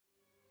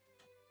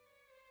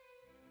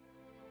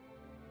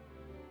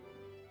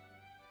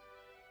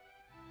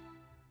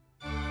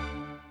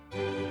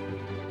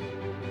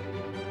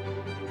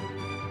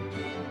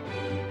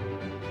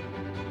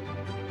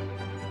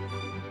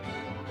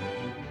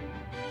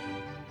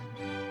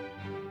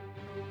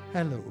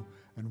Hello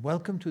and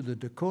welcome to the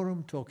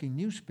Dacorum Talking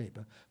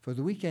Newspaper for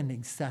the week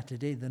ending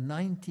Saturday the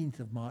 19th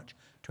of March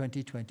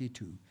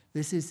 2022.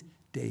 This is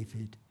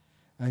David,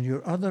 and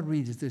your other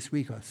readers this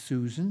week are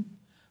Susan,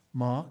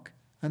 Mark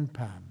and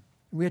Pam.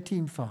 We're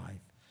Team 5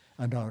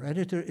 and our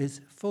editor is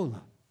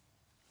Fola.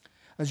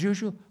 As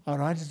usual, our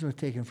items were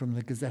taken from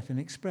the Gazette and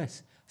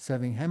Express,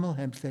 serving Hemel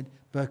Hempstead,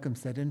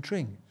 Berkhamsted and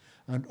Tring,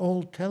 and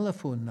all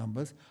telephone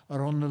numbers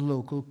are on the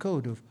local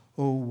code of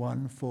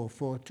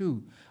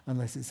 01442,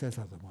 unless it says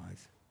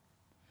otherwise.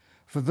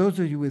 For those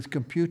of you with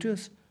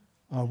computers,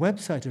 our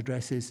website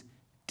address is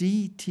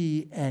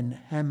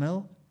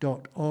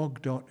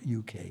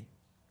dtnhemel.org.uk.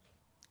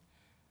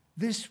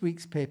 This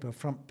week's paper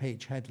front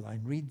page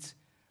headline reads,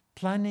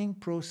 "Planning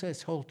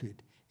process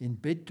halted in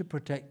bid to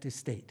protect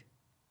estate."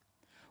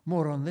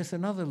 More on this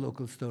and other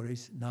local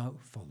stories now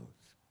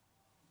follows.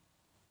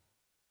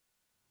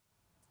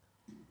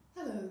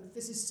 Hello,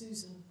 this is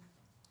Susan.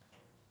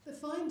 The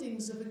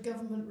findings of a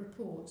government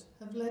report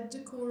have led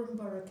Dacorum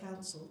Borough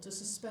Council to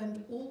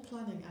suspend all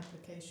planning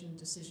application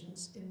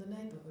decisions in the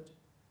neighbourhood.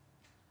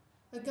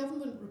 A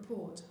government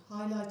report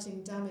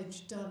highlighting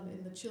damage done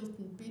in the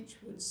Chiltern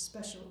Beechwoods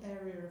Special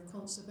Area of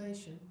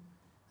Conservation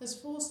has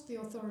forced the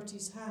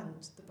authorities'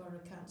 hand, the Borough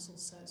Council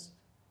says.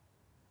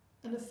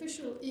 An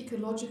official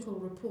ecological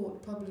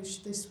report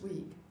published this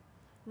week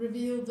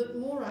revealed that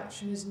more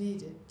action is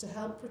needed to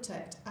help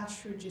protect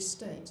Ashridge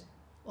Estate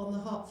on the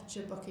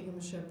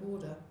Hertfordshire-Buckinghamshire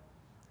border.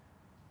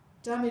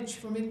 Damage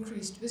from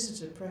increased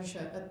visitor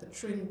pressure at the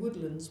Tring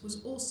Woodlands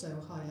was also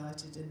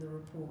highlighted in the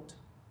report.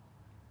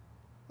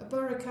 A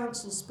Borough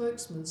Council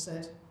spokesman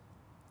said,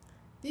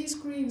 "These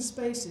green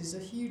spaces are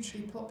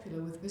hugely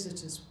popular with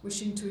visitors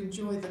wishing to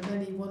enjoy the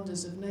many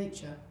wonders of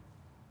nature.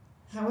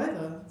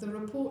 However, the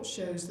report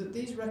shows that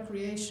these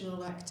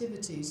recreational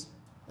activities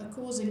are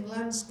causing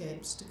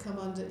landscapes to come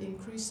under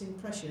increasing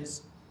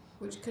pressures,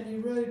 which can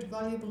erode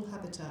valuable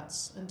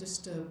habitats and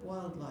disturb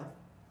wildlife.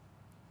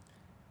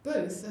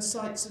 Both are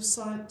sites of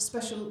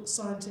special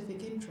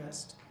scientific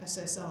interest,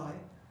 SSI,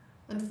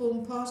 and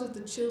form part of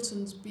the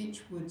Chiltern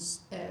Beechwoods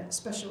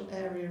Special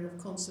Area of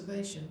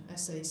Conservation,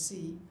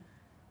 SAC,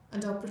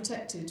 and are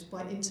protected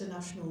by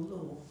international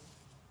law."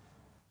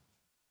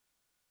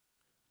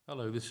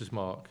 Hello, this is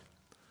Mark.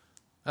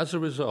 As a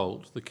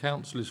result, the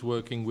Council is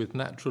working with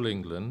Natural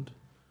England,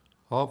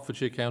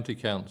 Hertfordshire County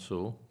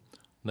Council,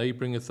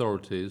 neighbouring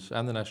authorities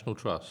and the National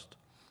Trust,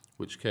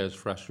 which cares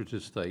for Ashridge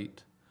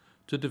Estate,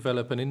 to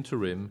develop an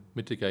interim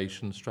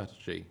mitigation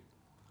strategy.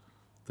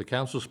 The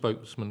Council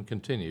spokesman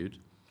continued,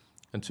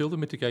 "Until the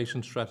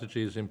mitigation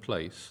strategy is in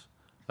place,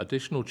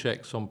 additional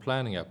checks on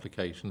planning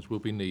applications will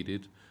be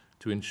needed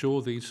to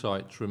ensure these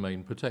sites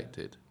remain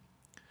protected.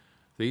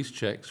 These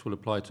checks will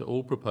apply to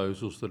all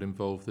proposals that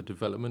involve the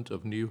development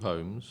of new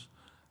homes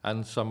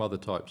and some other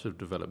types of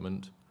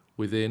development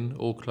within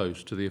or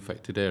close to the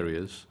affected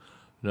areas,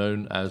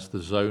 known as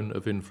the Zone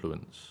of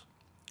Influence.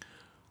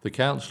 The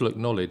Council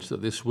acknowledge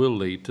that this will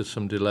lead to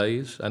some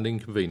delays and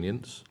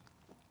inconvenience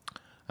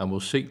and will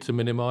seek to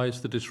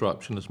minimise the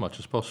disruption as much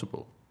as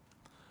possible.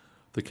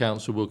 The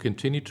Council will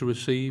continue to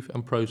receive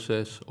and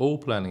process all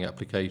planning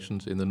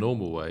applications in the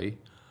normal way,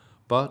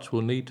 but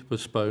will need to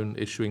postpone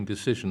issuing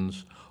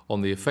decisions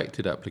on the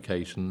affected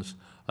applications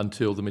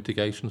until the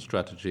mitigation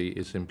strategy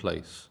is in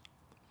place.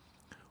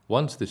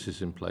 Once this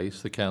is in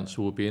place, the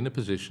Council will be in a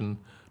position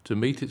to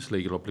meet its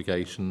legal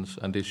obligations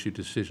and issue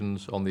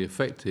decisions on the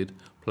affected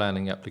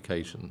planning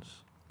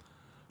applications.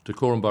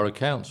 Dacorum Borough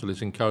Council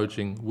is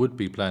encouraging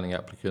would-be planning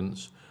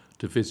applicants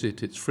to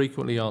visit its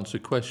frequently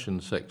answered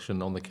questions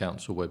section on the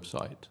Council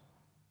website."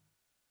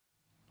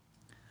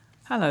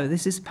 Hello,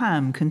 this is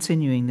Pam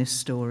continuing this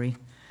story.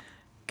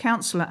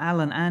 Councillor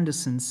Alan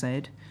Anderson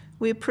said,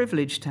 "We are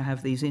privileged to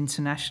have these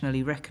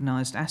internationally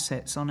recognised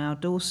assets on our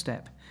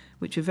doorstep,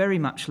 which are very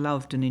much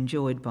loved and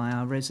enjoyed by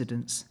our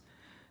residents.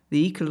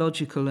 The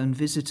ecological and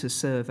visitor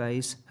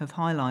surveys have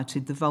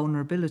highlighted the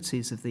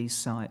vulnerabilities of these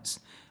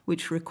sites,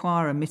 which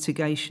require a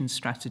mitigation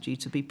strategy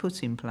to be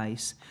put in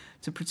place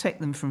to protect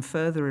them from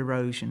further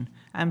erosion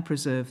and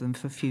preserve them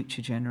for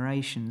future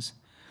generations.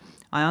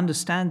 I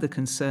understand the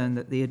concern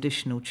that the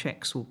additional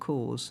checks will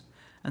cause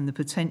and the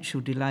potential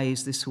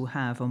delays this will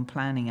have on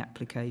planning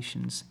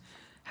applications.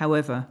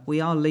 However, we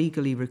are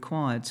legally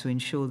required to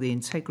ensure the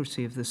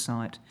integrity of the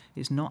site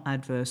is not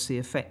adversely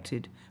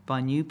affected by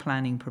new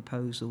planning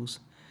proposals,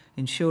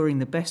 ensuring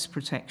the best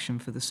protection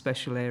for the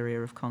special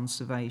area of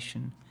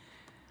conservation.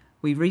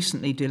 We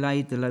recently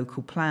delayed the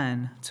local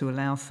plan to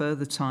allow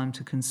further time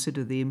to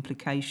consider the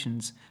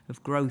implications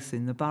of growth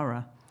in the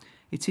borough.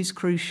 It is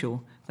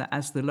crucial that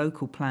as the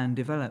local plan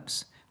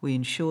develops, we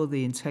ensure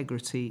the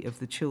integrity of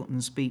the Chiltern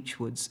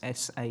Beechwoods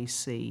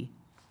SAC."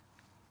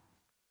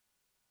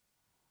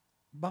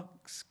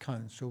 Bucks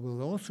Council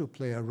will also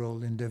play a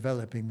role in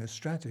developing the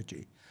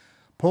strategy.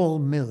 Paul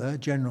Miller,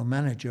 General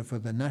Manager for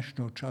the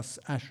National Trust's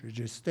Ashridge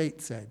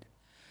Estate, said,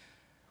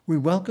 "We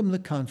welcome the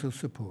Council's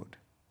support.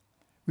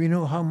 We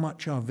know how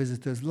much our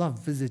visitors love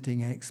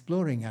visiting and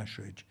exploring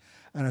Ashridge,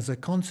 And as a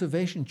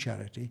conservation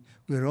charity,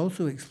 we're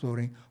also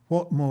exploring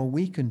what more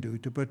we can do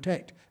to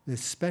protect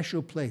this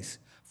special place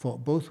for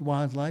both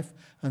wildlife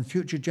and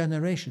future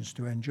generations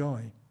to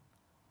enjoy.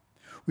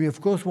 We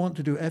of course want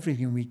to do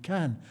everything we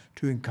can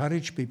to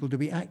encourage people to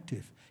be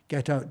active,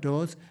 get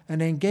outdoors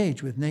and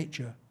engage with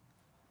nature.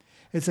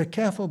 It's a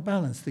careful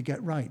balance to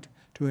get right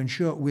to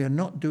ensure we are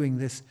not doing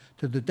this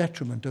to the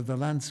detriment of the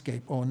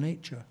landscape or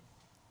nature.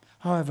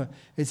 However,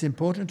 it's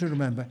important to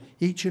remember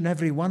each and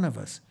every one of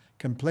us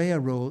can play a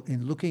role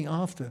in looking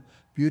after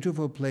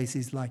beautiful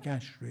places like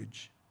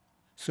Ashridge.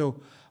 So,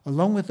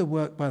 along with the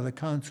work by the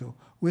Council,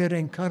 we are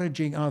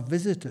encouraging our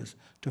visitors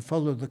to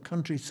follow the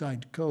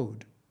Countryside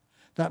Code.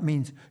 That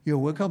means you're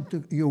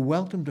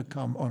welcome to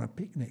come on a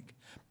picnic,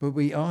 but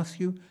we ask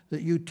you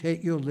that you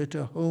take your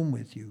litter home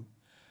with you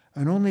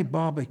and only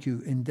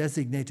barbecue in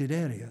designated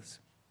areas.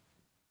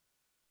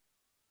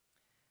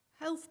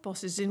 Health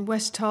bosses in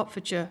West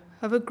Hertfordshire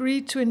have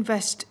agreed to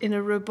invest in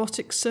a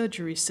robotic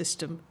surgery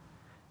system,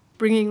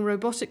 bringing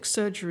robotic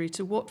surgery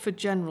to Watford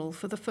General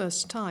for the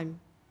first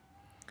time.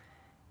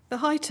 The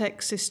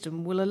high-tech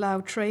system will allow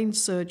trained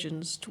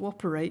surgeons to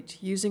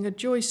operate using a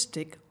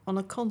joystick on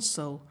a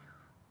console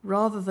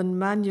rather than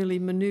manually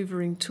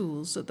manoeuvring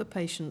tools at the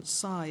patient's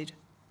side.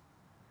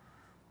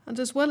 And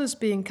as well as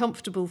being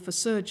comfortable for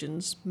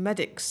surgeons,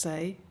 medics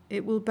say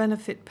it will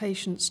benefit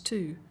patients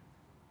too,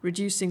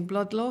 reducing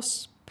blood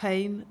loss,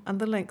 pain and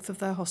the length of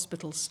their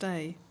hospital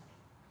stay.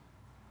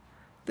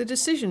 The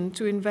decision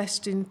to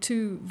invest in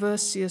 2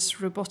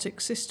 Versius robotic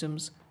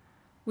systems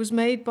was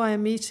made by a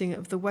meeting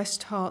of the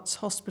West Herts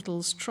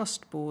Hospitals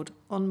Trust Board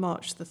on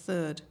March the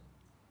 3rd.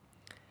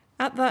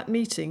 At that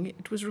meeting,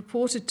 it was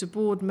reported to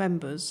board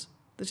members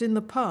that in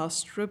the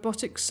past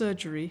robotic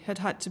surgery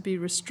had to be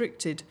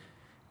restricted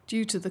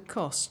due to the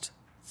cost,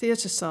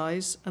 theatre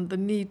size and the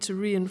need to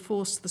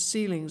reinforce the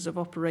ceilings of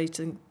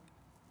operating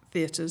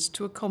theatres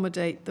to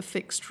accommodate the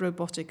fixed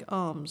robotic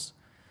arms.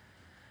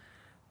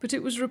 But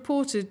it was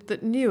reported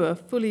that newer,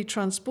 fully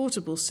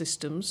transportable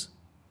systems,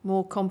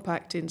 more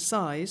compact in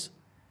size,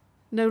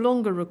 no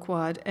longer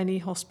required any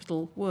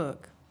hospital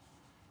work.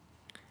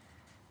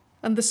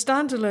 And the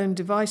standalone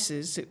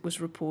devices, it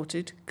was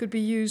reported, could be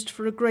used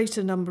for a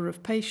greater number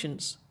of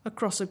patients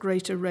across a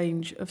greater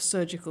range of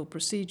surgical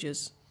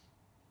procedures.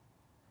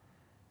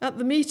 At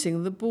the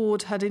meeting, the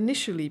board had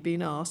initially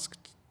been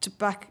asked to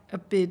back a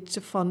bid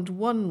to fund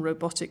 1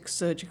 robotic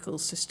surgical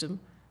system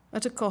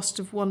at a cost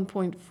of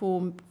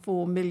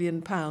 £1.44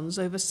 million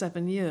over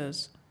 7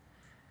 years.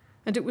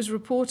 And it was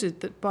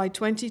reported that by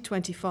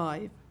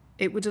 2025,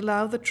 it would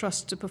allow the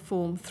Trust to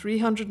perform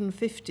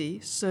 350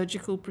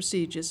 surgical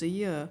procedures a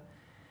year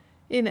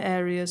in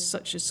areas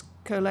such as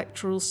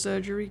colorectal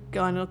surgery,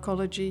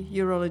 gynecology,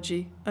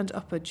 urology, and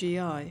upper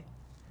GI.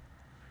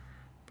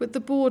 But the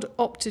board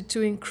opted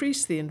to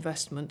increase the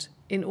investment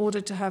in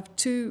order to have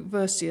 2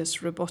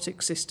 Versius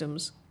robotic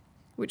systems,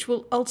 which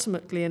will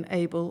ultimately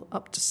enable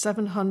up to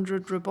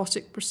 700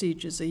 robotic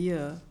procedures a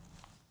year.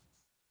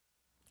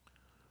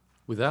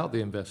 Without the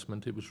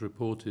investment, it was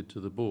reported to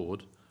the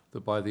board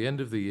that by the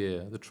end of the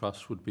year, the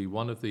Trust would be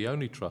one of the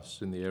only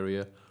trusts in the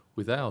area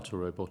without a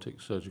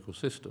robotic surgical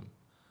system.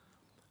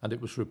 And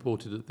it was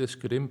reported that this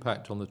could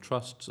impact on the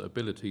Trust's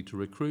ability to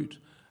recruit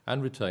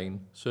and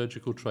retain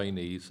surgical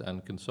trainees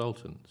and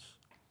consultants.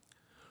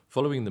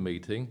 Following the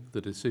meeting,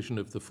 the decision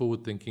of the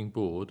forward-thinking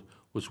board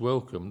was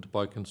welcomed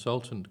by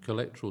consultant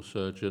colorectal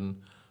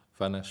surgeon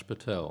Vanesh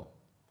Patel,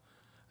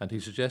 and he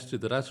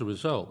suggested that as a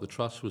result, the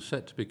Trust was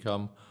set to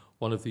become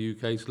one of the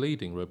UK's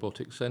leading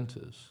robotic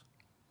centres.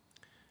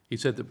 He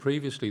said that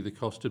previously the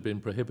cost had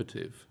been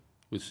prohibitive,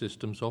 with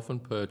systems often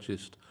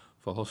purchased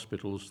for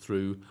hospitals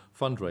through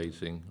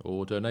fundraising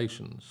or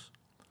donations.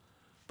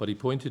 But he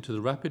pointed to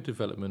the rapid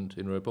development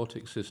in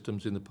robotic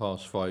systems in the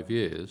past 5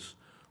 years,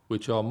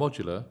 which are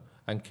modular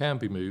and can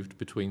be moved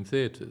between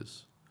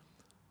theatres.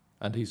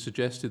 And he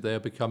suggested they are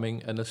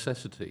becoming a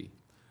necessity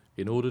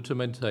in order to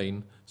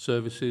maintain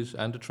services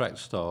and attract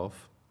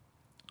staff,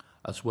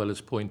 as well as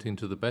pointing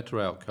to the better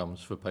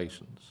outcomes for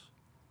patients.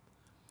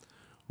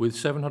 With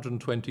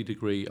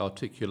 720-degree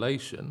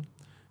articulation,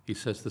 he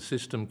says the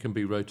system can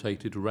be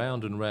rotated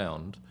round and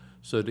round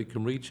so that it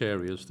can reach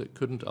areas that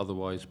couldn't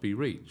otherwise be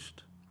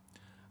reached.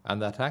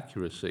 And that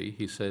accuracy,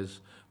 he says,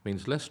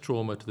 means less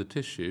trauma to the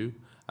tissue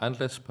and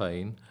less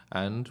pain,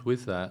 and,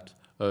 with that,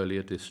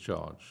 earlier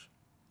discharge.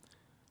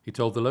 He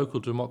told the local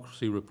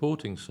Democracy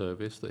Reporting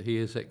Service that he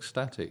is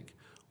ecstatic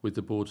with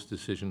the board's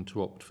decision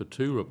to opt for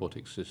 2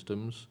 robotic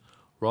systems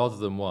rather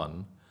than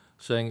 1,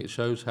 saying it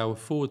shows how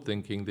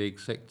forward-thinking the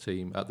exec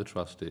team at the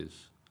Trust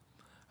is.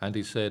 And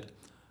he said,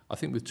 "I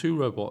think with 2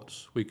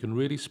 robots we can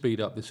really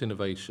speed up this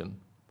innovation.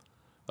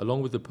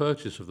 Along with the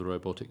purchase of the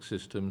robotic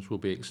systems will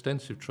be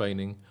extensive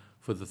training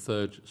for the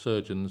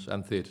surgeons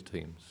and theatre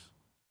teams."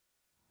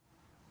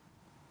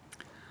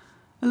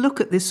 A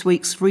look at this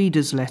week's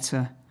readers'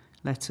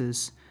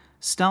 letters,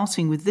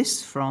 starting with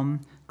this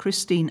from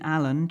Christine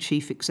Allen,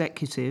 Chief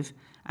Executive,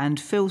 and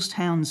Phil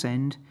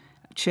Townsend,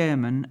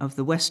 Chairman of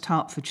the West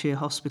Hertfordshire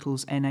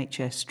Hospitals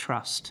NHS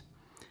Trust.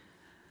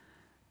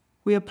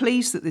 We are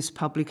pleased that this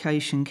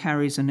publication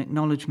carries an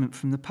acknowledgement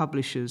from the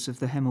publishers of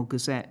the Hemel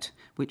Gazette,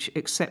 which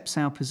accepts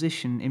our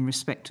position in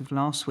respect of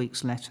last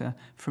week's letter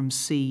from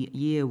C.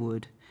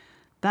 Yearwood.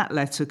 That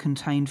letter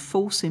contained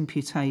false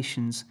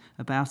imputations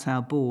about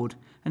our board,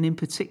 and in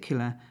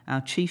particular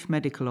our Chief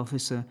Medical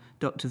Officer,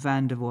 Dr.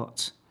 van der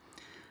Watt.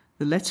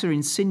 The letter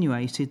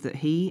insinuated that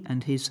he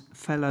and his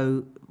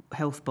fellow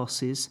health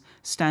bosses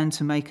stand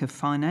to make a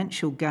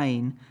financial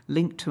gain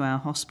linked to our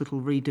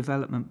hospital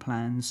redevelopment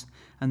plans,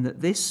 and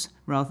that this,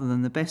 rather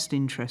than the best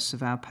interests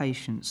of our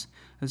patients,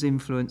 has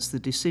influenced the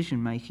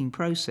decision-making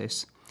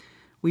process.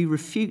 We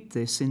refute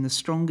this in the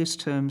strongest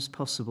terms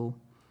possible.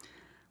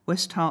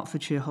 West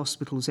Hertfordshire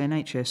Hospitals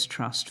NHS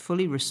Trust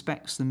fully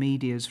respects the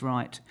media's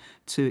right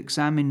to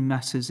examine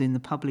matters in the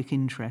public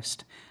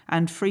interest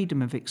and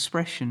freedom of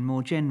expression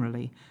more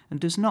generally, and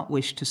does not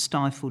wish to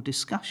stifle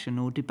discussion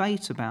or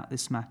debate about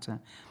this matter.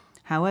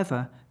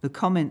 However, the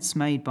comments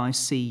made by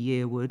C.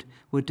 Yearwood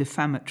were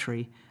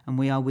defamatory, and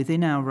we are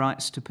within our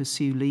rights to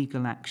pursue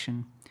legal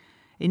action.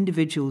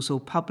 Individuals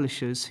or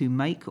publishers who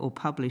make or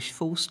publish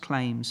false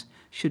claims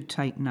should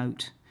take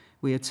note.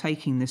 We are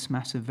taking this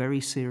matter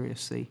very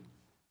seriously.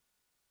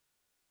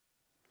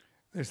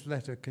 This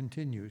letter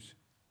continues.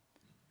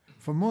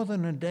 For more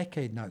than a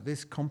decade now,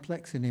 this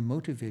complex and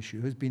emotive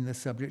issue has been the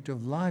subject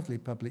of lively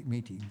public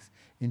meetings,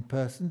 in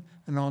person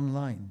and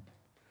online.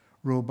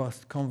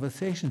 Robust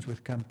conversations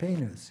with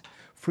campaigners,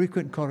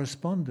 frequent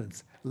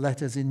correspondence,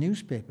 letters in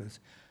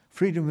newspapers,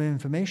 freedom of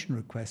information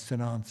requests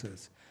and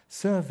answers,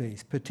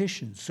 surveys,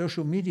 petitions,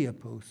 social media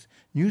posts,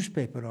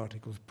 newspaper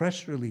articles,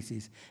 press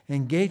releases,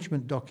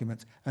 engagement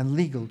documents, and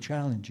legal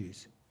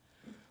challenges.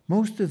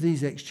 Most of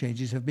these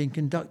exchanges have been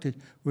conducted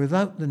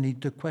without the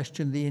need to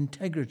question the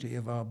integrity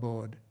of our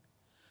board.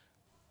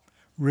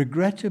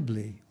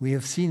 Regrettably, we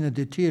have seen a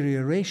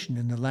deterioration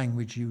in the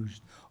language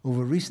used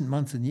over recent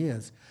months and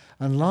years,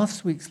 and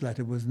last week's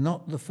letter was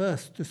not the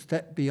first to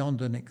step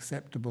beyond an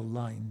acceptable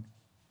line.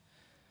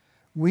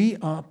 We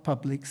are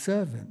public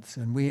servants,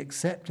 and we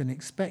accept and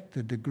expect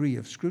a degree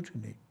of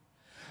scrutiny.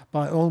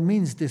 By all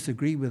means,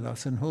 disagree with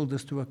us and hold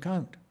us to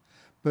account.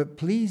 But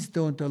please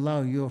don't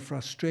allow your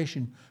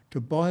frustration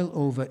to boil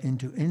over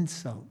into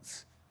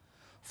insults.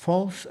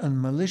 False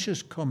and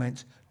malicious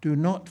comments do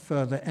not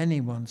further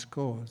anyone's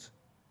cause.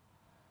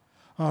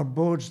 Our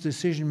board's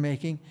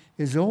decision-making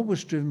is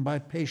always driven by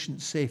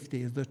patient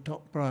safety as the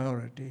top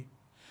priority,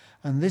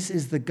 and this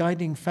is the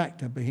guiding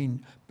factor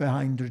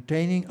behind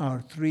retaining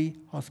our 3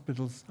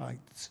 hospital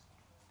sites.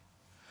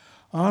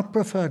 Our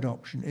preferred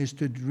option is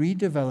to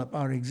redevelop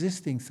our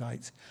existing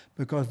sites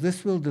because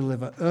this will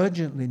deliver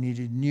urgently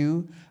needed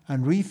new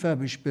and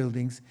refurbished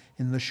buildings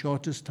in the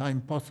shortest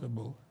time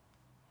possible.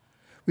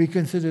 We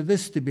consider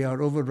this to be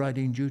our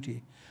overriding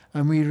duty,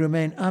 and we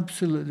remain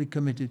absolutely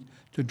committed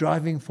to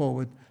driving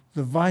forward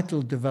the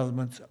vital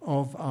developments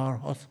of our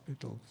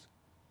hospitals.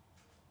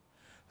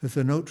 There's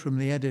a note from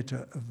the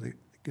editor of the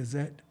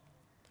Gazette.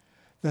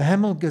 The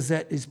Hemel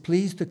Gazette is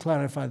pleased to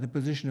clarify the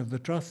position of the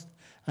Trust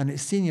and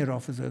its senior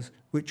officers,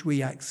 which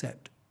we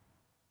accept.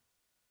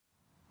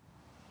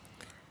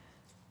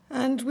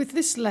 And with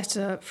this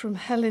letter from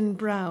Helen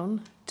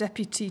Brown,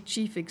 Deputy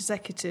Chief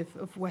Executive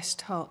of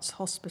West Herts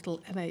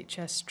Hospital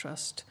NHS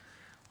Trust,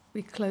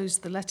 we close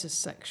the letters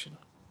section.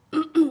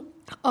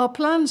 Our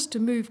plans to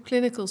move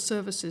clinical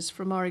services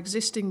from our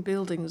existing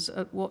buildings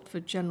at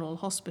Watford General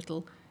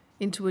Hospital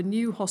into a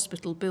new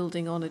hospital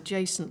building on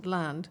adjacent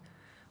land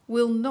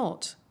will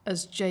not,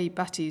 as J.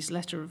 Batty's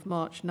letter of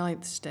March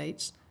 9th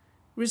states,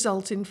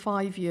 result in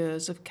 5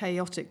 years of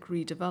chaotic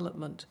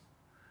redevelopment.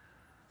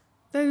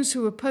 Those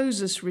who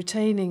oppose us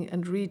retaining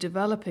and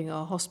redeveloping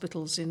our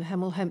hospitals in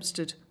Hemel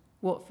Hempstead,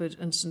 Watford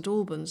and St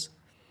Albans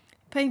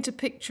paint a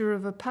picture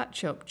of a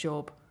patch-up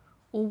job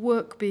or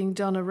work being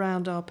done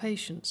around our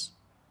patients.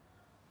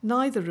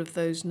 Neither of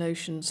those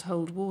notions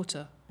hold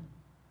water.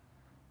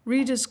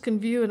 Readers can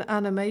view an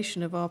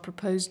animation of our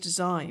proposed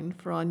design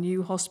for our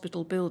new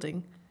hospital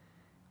building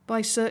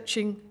by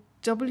searching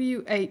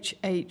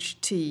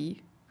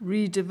WHHT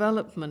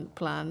redevelopment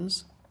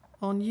plans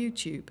on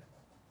YouTube.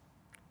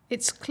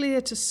 It's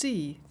clear to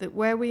see that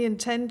where we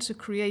intend to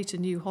create a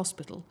new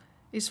hospital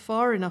is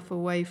far enough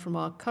away from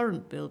our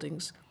current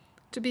buildings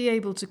to be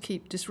able to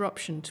keep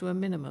disruption to a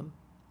minimum.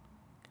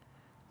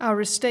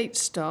 Our estate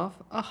staff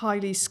are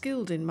highly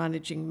skilled in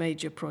managing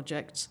major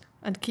projects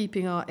and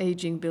keeping our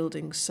ageing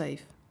buildings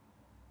safe.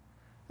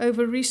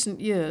 Over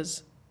recent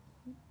years,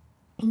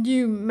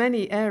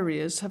 many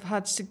areas have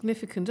had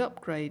significant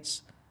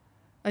upgrades: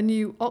 a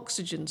new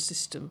oxygen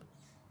system,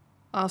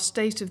 our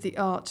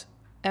state-of-the-art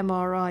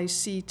MRI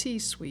CT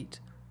suite,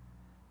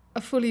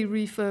 a fully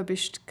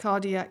refurbished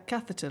cardiac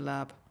catheter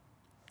lab,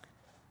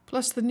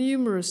 plus the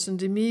numerous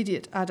and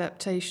immediate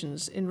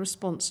adaptations in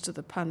response to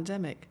the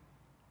pandemic.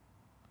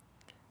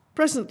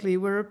 Presently,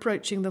 we're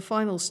approaching the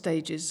final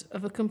stages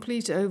of a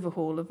complete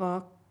overhaul of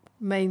our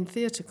main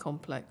theatre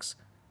complex,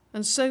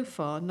 and so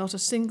far not a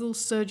single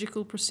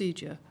surgical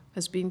procedure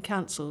has been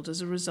cancelled as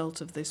a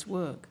result of this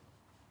work.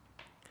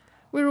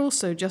 We're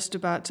also just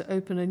about to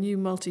open a new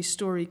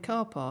multi-storey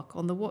car park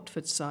on the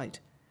Watford site,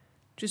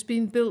 which has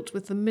been built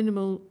with the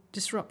minimal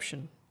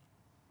disruption.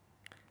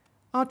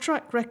 Our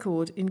track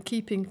record in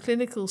keeping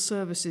clinical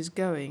services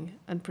going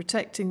and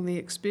protecting the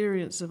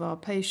experience of our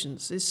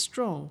patients is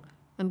strong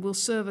and will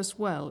serve us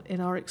well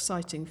in our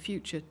exciting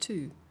future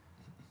too.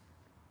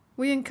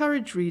 We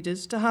encourage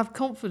readers to have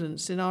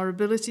confidence in our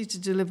ability to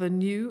deliver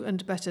new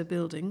and better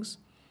buildings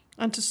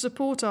and to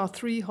support our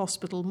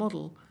 3-hospital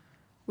model,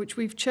 which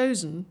we've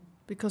chosen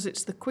because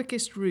it's the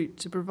quickest route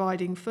to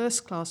providing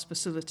first-class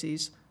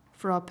facilities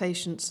for our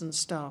patients and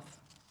staff.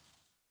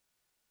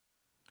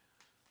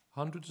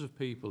 Hundreds of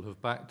people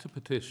have backed a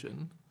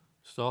petition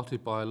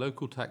started by a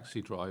local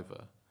taxi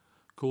driver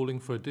calling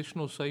for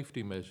additional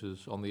safety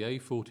measures on the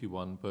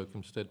A41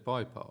 Berkhamsted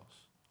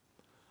bypass.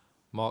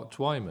 Mark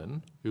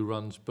Twyman, who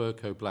runs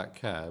Burco Black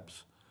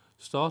Cabs,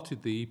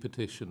 started the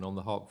e-petition on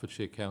the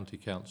Hertfordshire County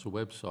Council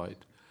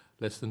website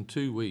less than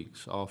 2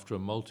 weeks after a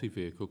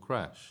multi-vehicle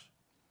crash.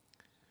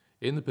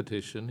 In the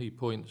petition, he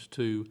points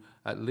to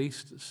at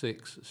least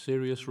 6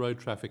 serious road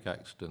traffic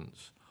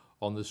accidents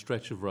on the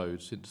stretch of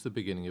road since the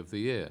beginning of the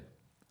year,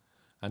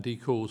 and he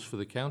calls for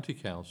the County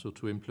Council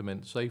to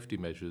implement safety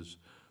measures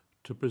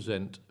to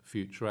prevent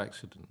future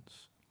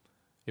accidents.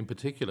 In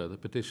particular, the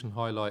petition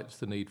highlights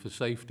the need for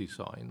safety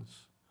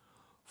signs,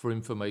 for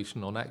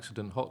information on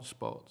accident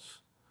hotspots,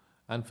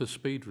 and for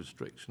speed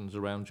restrictions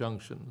around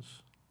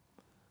junctions.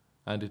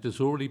 And it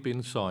has already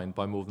been signed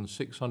by more than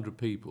 600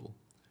 people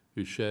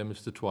who share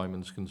Mr.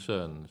 Twyman's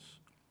concerns.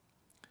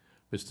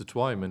 Mr.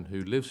 Twyman,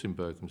 who lives in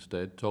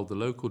Berkhamsted, told the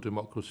local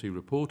Democracy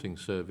Reporting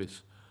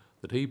Service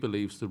that he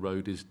believes the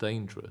road is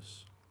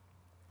dangerous.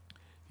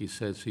 He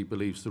says he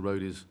believes the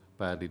road is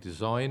badly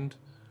designed,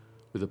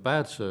 with a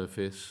bad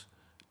surface,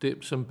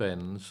 dips and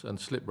bends, and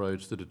slip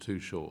roads that are too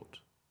short.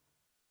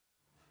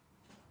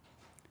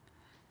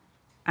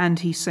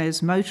 And he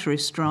says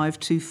motorists drive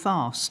too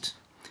fast,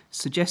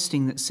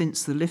 suggesting that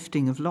since the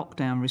lifting of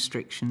lockdown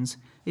restrictions,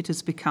 it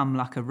has become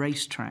like a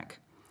racetrack.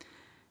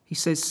 He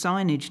says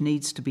signage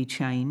needs to be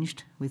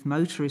changed, with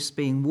motorists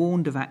being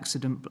warned of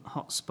accident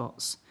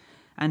hotspots,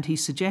 and he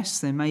suggests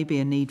there may be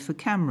a need for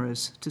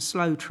cameras to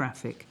slow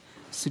traffic,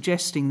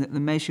 suggesting that the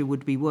measure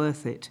would be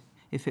worth it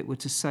if it were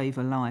to save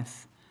a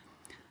life.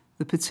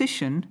 The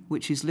petition,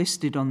 which is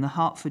listed on the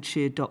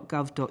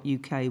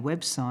hertfordshire.gov.uk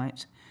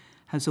website,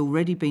 has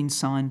already been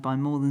signed by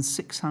more than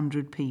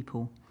 600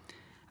 people,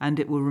 and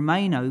it will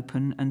remain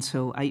open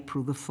until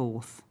April the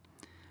 4th.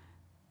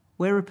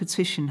 Where a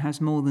petition has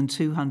more than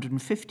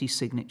 250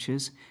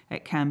 signatures,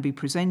 it can be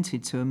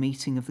presented to a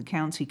meeting of the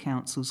County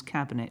Council's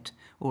Cabinet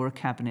or a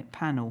Cabinet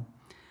panel.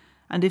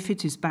 And if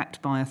it is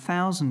backed by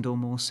 1,000 or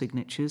more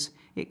signatures,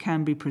 it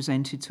can be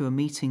presented to a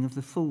meeting of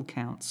the full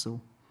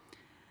Council.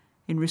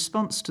 In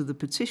response to the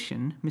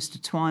petition, Mr.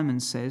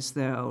 Twyman says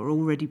there are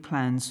already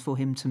plans for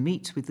him to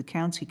meet with the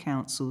County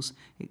Council's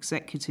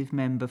Executive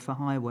Member for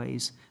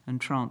Highways and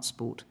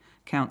Transport,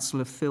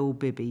 Councillor Phil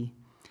Bibby.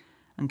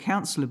 And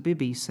Councillor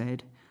Bibby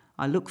said,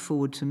 "I look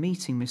forward to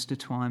meeting Mr.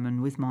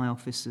 Twyman with my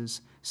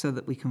officers so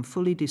that we can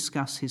fully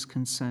discuss his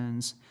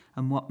concerns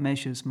and what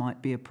measures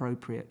might be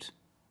appropriate."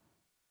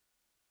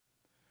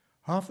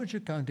 Hertfordshire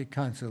County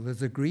Council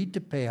has agreed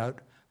to pay out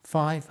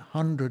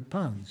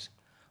 £500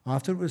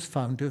 after it was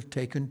found to have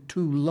taken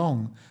too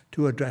long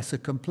to address a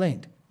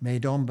complaint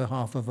made on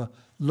behalf of a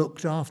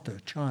looked-after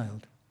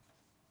child.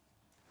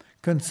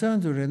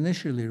 Concerns were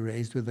initially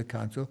raised with the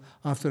council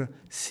after a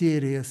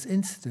serious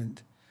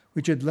incident,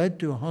 which had led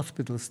to a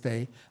hospital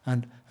stay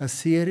and a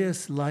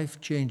serious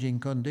life-changing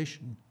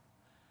condition.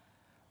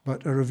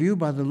 But a review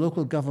by the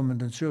local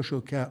government and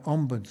social care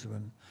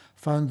ombudsman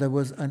found there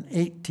was an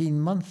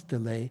 18-month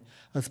delay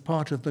as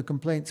part of the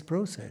complaints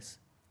process.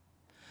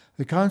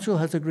 The council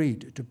has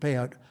agreed to pay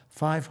out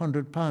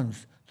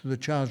 £500 to the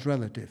child's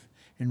relative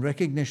in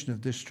recognition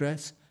of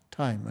distress,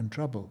 time and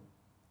trouble.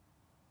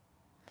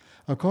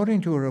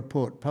 According to a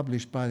report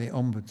published by the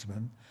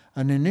Ombudsman,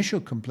 an initial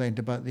complaint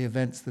about the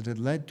events that had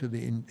led to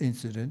the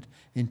incident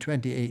in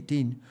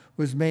 2018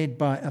 was made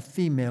by a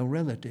female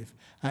relative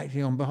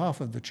acting on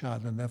behalf of the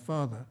child and their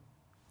father.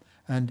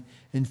 And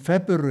in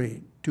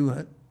February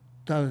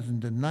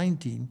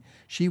 2019,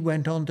 she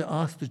went on to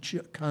ask the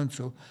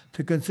council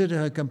to consider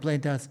her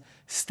complaint as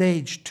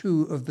stage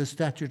 2 of the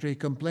statutory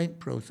complaint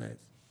process.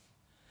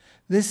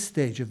 This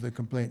stage of the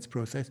complaints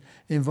process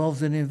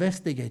involves an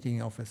investigating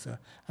officer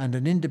and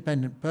an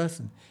independent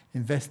person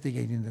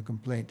investigating the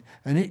complaint,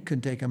 and it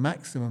can take a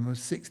maximum of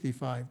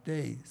 65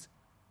 days.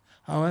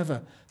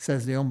 However,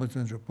 says the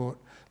Ombudsman's report,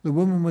 the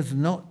woman was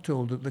not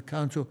told that the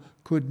council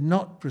could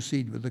not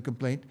proceed with the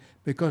complaint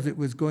because it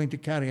was going to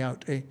carry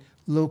out a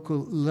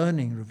local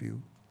learning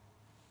review.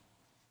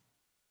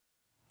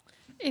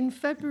 In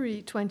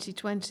February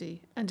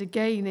 2020 and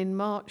again in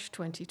March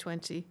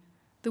 2020,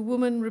 the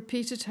woman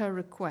repeated her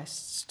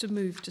requests to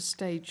move to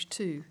stage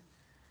 2.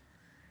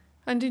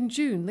 And in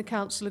June, the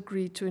council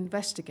agreed to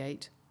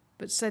investigate,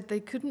 but said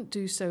they couldn't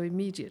do so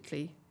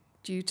immediately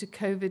due to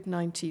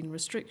COVID-19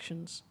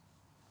 restrictions.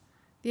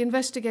 The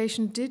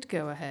investigation did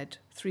go ahead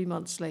 3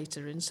 months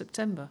later in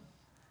September,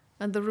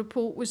 and the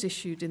report was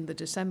issued in the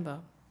December.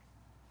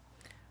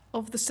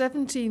 Of the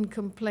 17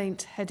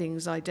 complaint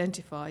headings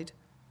identified,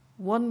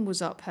 1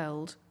 was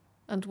upheld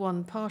and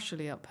 1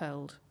 partially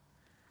upheld,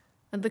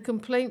 and the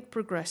complaint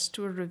progressed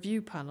to a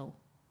review panel.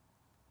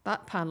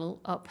 That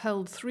panel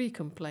upheld 3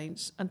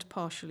 complaints and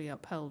partially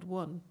upheld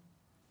 1.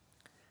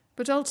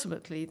 But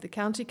ultimately, the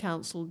County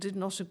Council did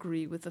not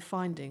agree with the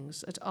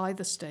findings at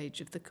either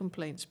stage of the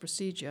complaints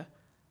procedure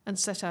and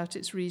set out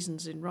its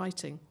reasons in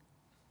writing.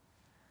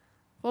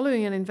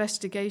 Following an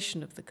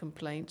investigation of the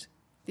complaint,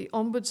 the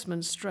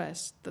Ombudsman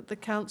stressed that the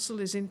Council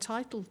is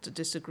entitled to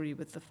disagree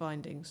with the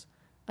findings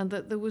and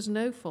that there was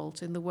no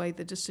fault in the way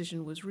the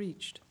decision was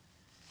reached.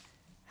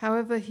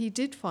 However, he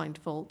did find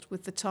fault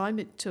with the time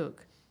it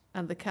took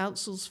and the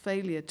Council's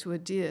failure to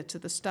adhere to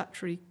the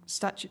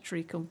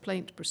statutory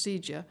complaint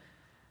procedure,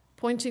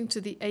 pointing to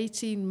the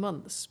 18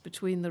 months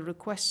between the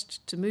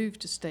request to move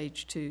to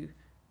Stage 2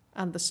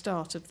 and the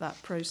start of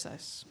that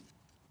process.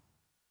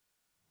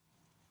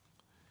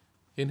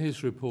 In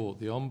his report,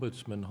 the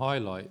Ombudsman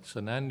highlights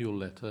an annual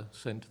letter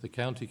sent to the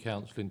County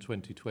Council in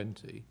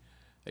 2020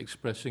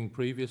 expressing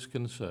previous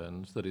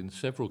concerns that in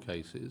several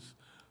cases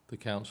the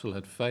Council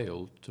had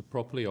failed to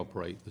properly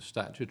operate the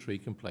statutory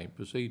complaint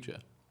procedure.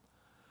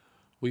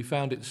 We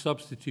found it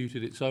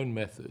substituted its own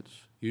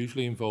methods,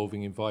 usually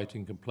involving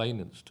inviting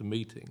complainants to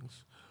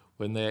meetings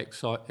when they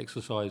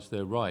exercise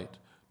their right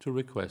to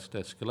request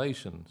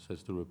escalation,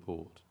 says the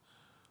report.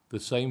 The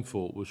same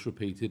fault was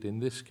repeated in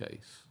this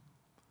case.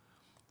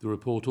 The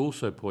report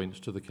also points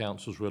to the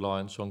Council's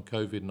reliance on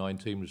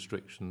COVID-19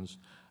 restrictions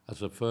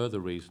as a further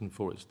reason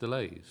for its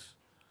delays.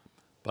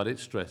 But it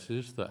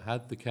stresses that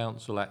had the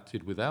Council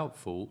acted without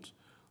fault,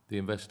 the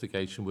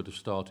investigation would have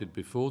started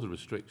before the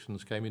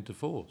restrictions came into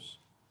force.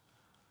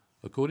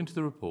 According to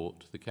the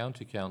report, the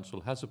County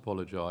Council has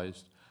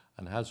apologised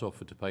and has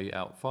offered to pay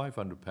out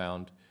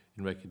 £500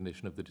 in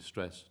recognition of the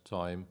distress,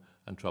 time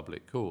and trouble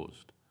it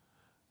caused.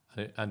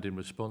 And in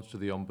response to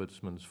the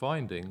Ombudsman's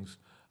findings,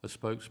 a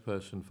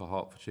spokesperson for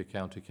Hertfordshire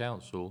County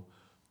Council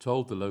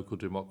told the Local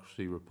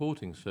Democracy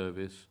Reporting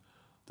Service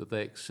that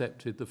they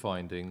accepted the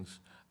findings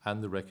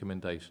and the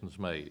recommendations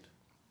made.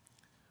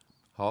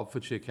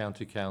 Hertfordshire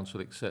County Council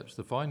accepts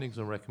the findings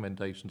and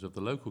recommendations of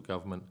the local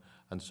government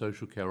and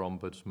social care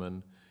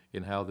ombudsman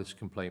in how this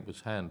complaint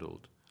was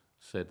handled,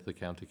 said the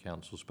County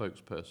Council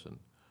spokesperson.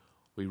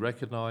 We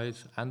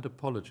recognise and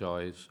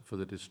apologise for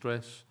the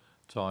distress,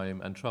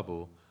 time and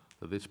trouble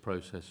that this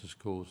process has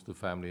caused the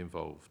family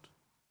involved.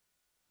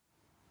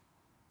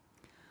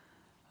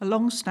 A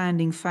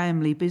long-standing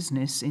family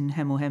business in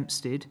Hemel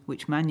Hempstead,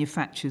 which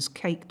manufactures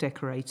cake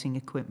decorating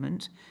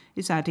equipment,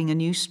 is adding a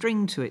new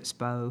string to its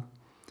bow.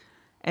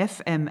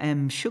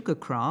 FMM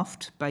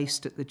Sugarcraft,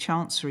 based at the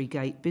Chancery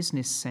Gate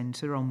Business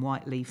Centre on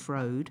Whiteleaf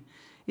Road,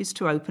 is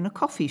to open a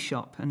coffee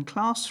shop and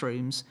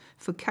classrooms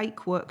for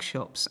cake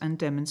workshops and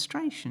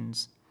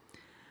demonstrations.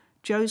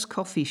 Joe's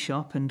Coffee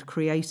Shop and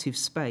Creative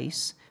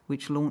Space,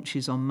 which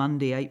launches on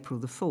Monday, April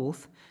the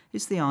 4th,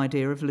 is the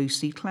idea of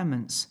Lucy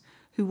Clements,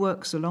 who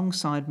works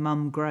alongside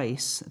Mum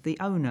Grace, the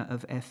owner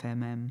of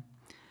FMM.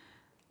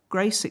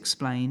 Grace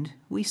explained,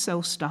 "We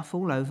sell stuff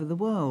all over the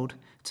world,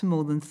 to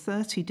more than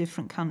 30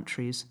 different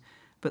countries,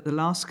 but the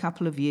last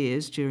couple of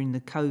years during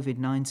the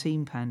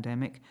COVID-19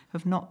 pandemic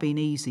have not been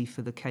easy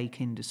for the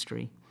cake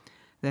industry.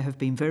 There have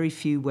been very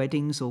few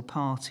weddings or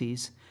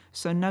parties,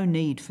 so no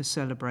need for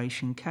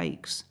celebration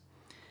cakes.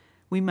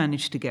 We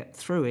managed to get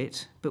through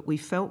it, but we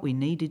felt we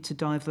needed to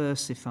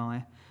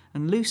diversify,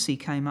 and Lucy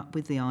came up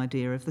with the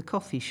idea of the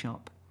coffee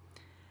shop.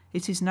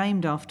 It is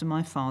named after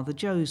my father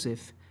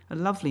Joseph, a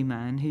lovely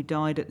man who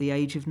died at the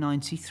age of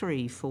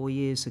 93 4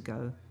 years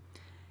ago.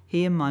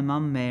 He and my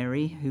mum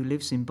Mary, who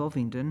lives in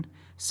Bovingdon,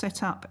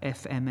 set up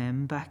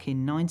FMM back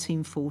in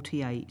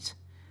 1948.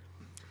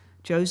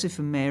 Joseph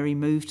and Mary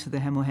moved to the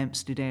Hemel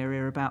Hempstead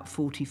area about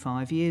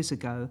 45 years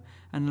ago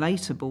and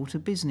later bought a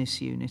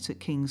business unit at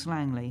King's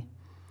Langley.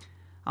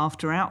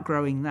 After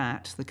outgrowing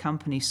that, the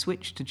company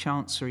switched to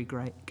Chancery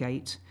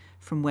Gate,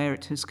 from where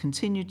it has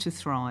continued to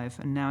thrive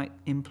and now it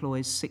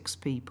employs 6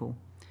 people.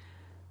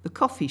 The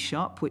coffee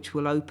shop, which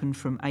will open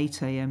from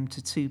 8 a.m.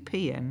 to 2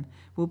 p.m,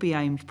 will be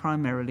aimed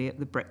primarily at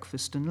the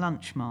breakfast and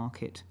lunch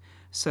market,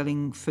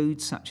 selling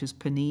foods such as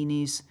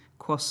paninis,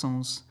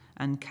 croissants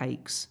and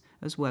cakes,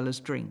 as well as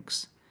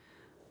drinks.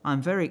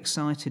 "I'm very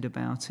excited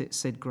about it,"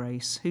 said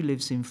Grace, who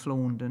lives in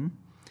Flaundon.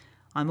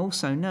 "I'm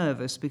also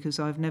nervous because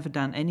I've never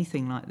done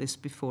anything like this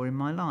before in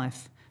my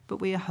life, but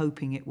we are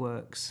hoping it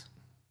works."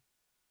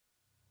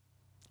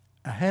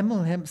 A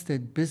Hemel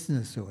Hempstead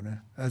business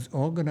owner has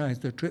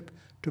organised a trip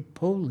to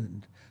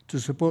Poland to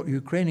support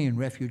Ukrainian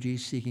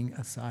refugees seeking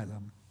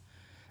asylum.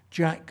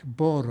 Jack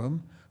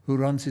Borum, who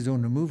runs his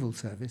own removal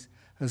service,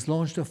 has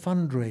launched a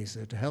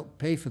fundraiser to help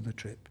pay for the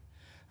trip,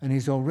 and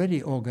he's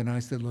already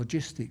organised the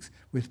logistics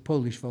with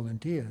Polish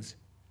volunteers.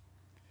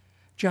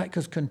 Jack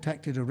has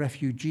contacted a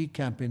refugee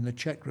camp in the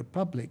Czech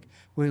Republic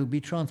where he'll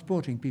be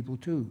transporting people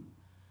to.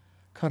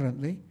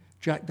 Currently,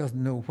 Jack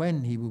doesn't know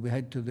when he will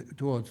head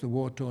towards the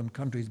war-torn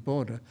country's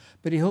border,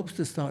 but he hopes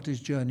to start his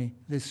journey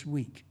this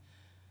week.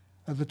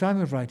 At the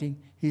time of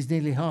writing, he's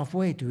nearly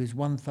halfway to his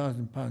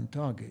 £1,000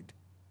 target.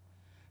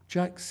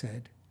 Jack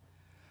said,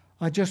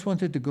 "I just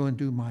wanted to go and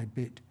do my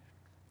bit,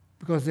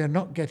 because they're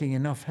not getting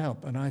enough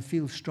help and I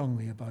feel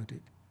strongly about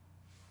it.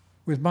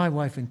 With my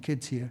wife and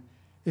kids here,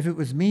 if it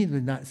was me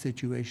in that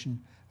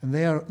situation and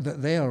they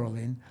are all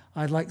in,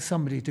 I'd like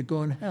somebody to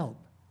go and help."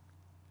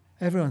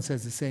 Everyone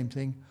says the same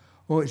thing.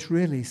 "Oh, it's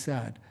really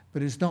sad,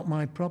 but it's not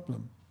my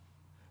problem."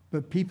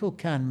 But people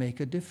can make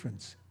a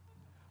difference.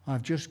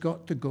 I've just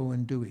got to go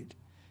and do it.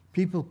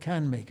 People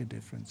can make a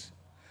difference.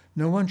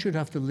 No one should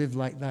have to live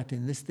like that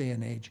in this day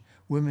and age,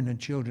 women and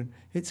children.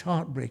 It's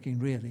heartbreaking,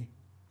 really.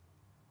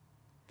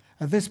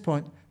 At this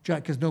point,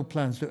 Jack has no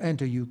plans to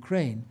enter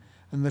Ukraine,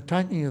 and the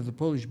tightening of the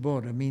Polish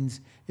border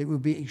means it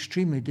would be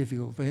extremely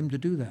difficult for him to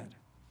do that.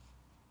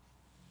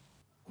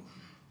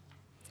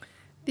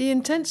 The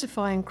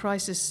intensifying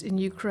crisis in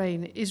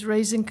Ukraine is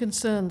raising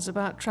concerns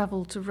about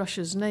travel to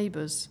Russia's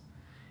neighbours.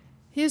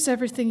 Here's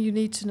everything you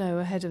need to know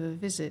ahead of a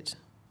visit.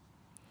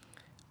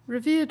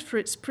 Revered for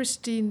its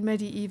pristine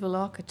medieval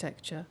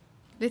architecture,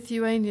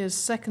 Lithuania's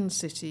second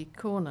city,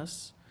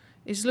 Kaunas,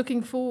 is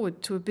looking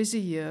forward to a busy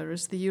year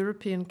as the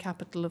European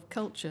Capital of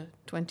Culture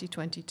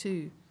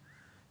 2022,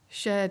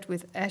 shared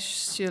with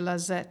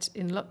Esch-sur-Lazette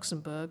in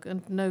Luxembourg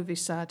and Novi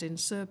Sad in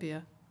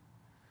Serbia.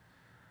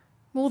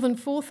 More than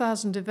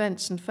 4,000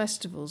 events and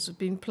festivals have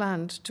been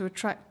planned to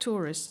attract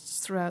tourists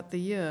throughout the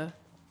year,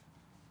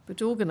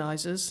 but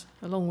organisers,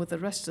 along with the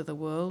rest of the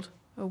world,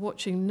 are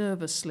watching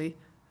nervously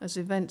as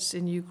events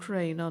in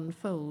Ukraine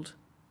unfold.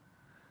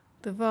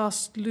 The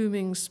vast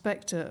looming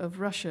spectre of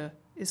Russia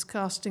is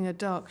casting a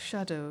dark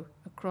shadow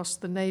across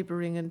the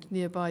neighbouring and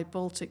nearby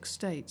Baltic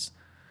states,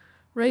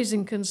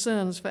 raising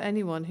concerns for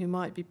anyone who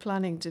might be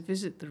planning to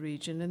visit the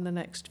region in the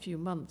next few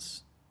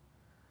months.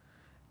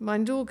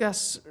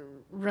 Mindaugas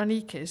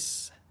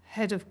Ranikis,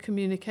 Head of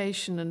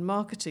Communication and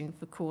Marketing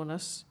for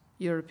Kaunas,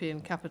 European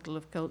Capital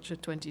of Culture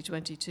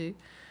 2022,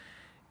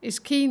 is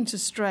keen to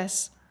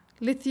stress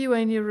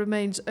Lithuania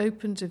remains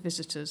open to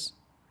visitors.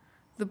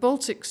 The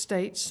Baltic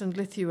states and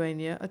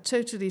Lithuania are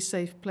totally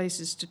safe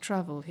places to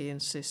travel, he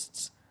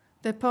insists.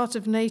 They're part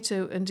of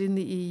NATO and in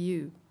the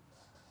EU.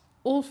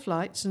 All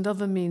flights and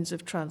other means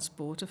of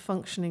transport are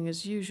functioning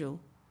as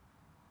usual.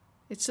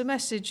 It's a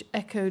message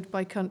echoed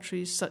by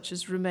countries such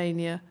as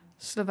Romania,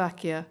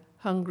 Slovakia,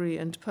 Hungary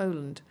and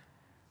Poland,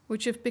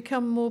 which have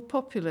become more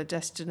popular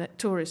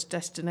tourist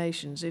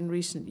destinations in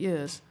recent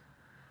years,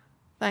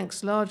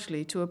 thanks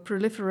largely to a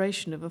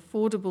proliferation of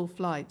affordable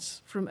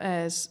flights from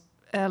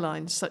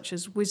airlines such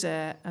as Wizz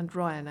Air and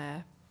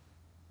Ryanair.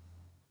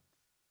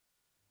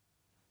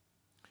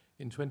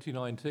 In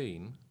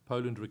 2019,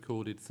 Poland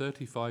recorded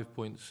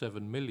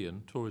 35.7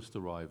 million tourist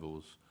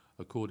arrivals,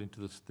 according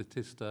to the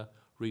Statista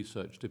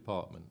Research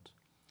Department,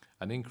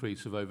 an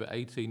increase of over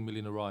 18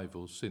 million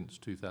arrivals since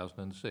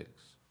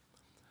 2006.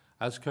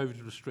 As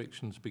COVID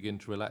restrictions begin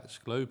to relax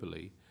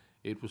globally,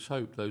 it was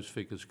hoped those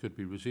figures could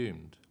be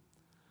resumed.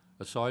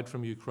 Aside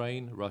from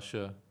Ukraine,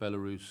 Russia,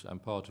 Belarus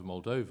and part of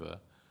Moldova,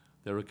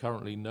 there are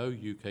currently no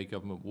UK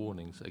government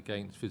warnings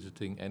against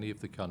visiting any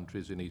of the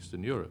countries in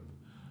Eastern Europe,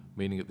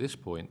 meaning at this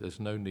point there's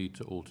no need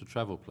to alter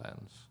travel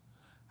plans.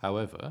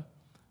 However,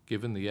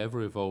 given the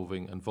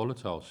ever-evolving and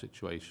volatile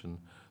situation,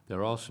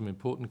 there are some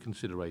important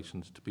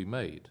considerations to be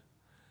made.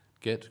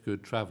 Get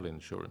good travel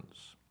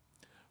insurance.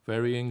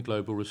 Varying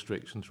global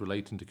restrictions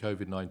relating to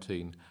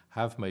COVID-19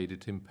 have made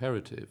it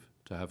imperative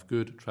to have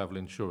good travel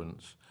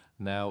insurance,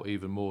 now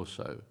even more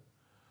so.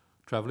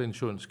 Travel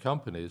insurance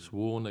companies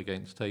warn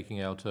against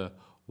taking out a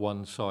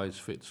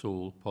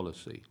one-size-fits-all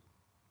policy.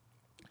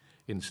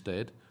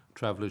 Instead,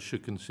 travellers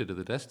should consider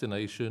the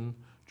destination,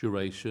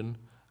 duration,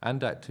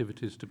 and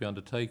activities to be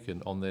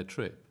undertaken on their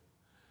trip.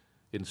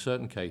 In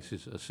certain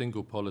cases, a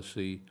single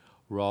policy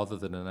rather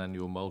than an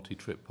annual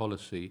multi-trip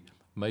policy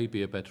may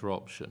be a better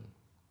option.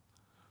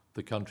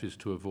 The countries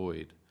to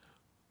avoid.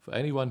 For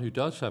anyone who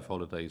does have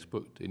holidays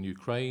booked in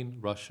Ukraine,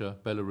 Russia,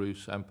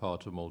 Belarus and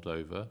part of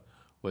Moldova,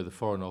 where the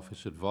Foreign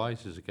Office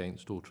advises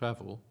against all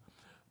travel,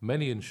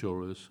 many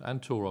insurers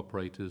and tour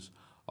operators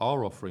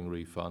are offering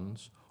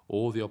refunds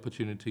or the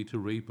opportunity to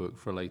rebook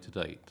for a later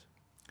date.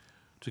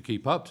 To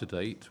keep up to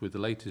date with the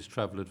latest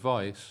travel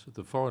advice,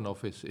 the Foreign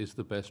Office is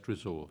the best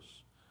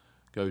resource.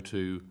 Go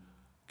to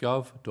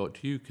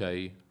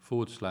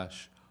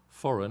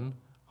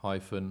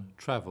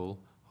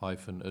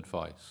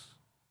gov.uk/foreign-travel-advice.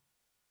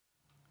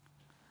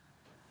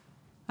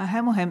 A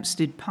Hemel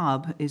Hempstead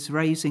pub is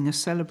raising a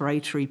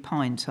celebratory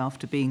pint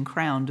after being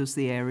crowned as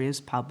the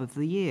area's pub of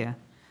the year.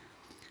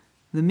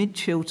 The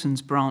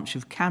Mid-Chilterns branch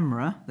of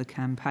CAMRA, the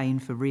Campaign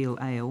for Real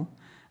Ale,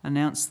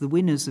 announced the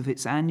winners of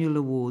its annual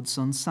awards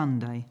on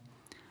Sunday,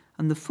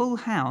 and the full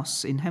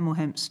house in Hemel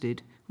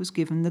Hempstead was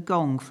given the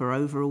gong for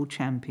overall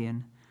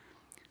champion.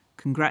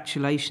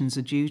 Congratulations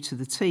are due to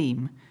the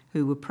team,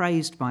 who were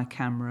praised by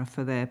CAMRA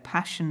for their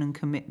passion and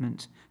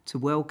commitment to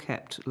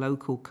well-kept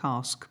local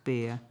cask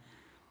beer.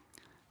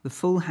 The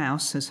full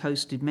house has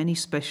hosted many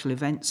special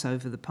events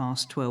over the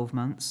past 12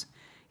 months,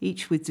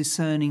 each with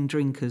discerning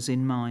drinkers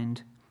in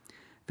mind.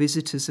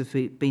 Visitors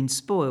have been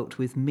spoilt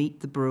with Meet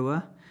the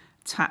Brewer,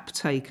 Tap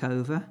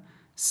Takeover,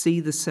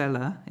 See the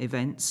Cellar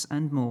events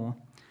and more,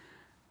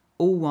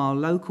 all while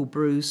local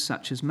brews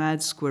such as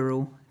Mad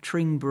Squirrel,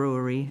 Tring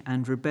Brewery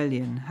and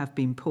Rebellion have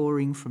been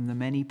pouring from the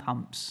many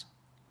pumps.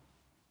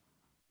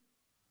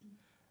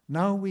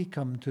 Now we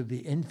come to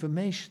the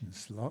information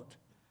slot.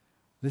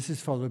 This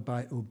is followed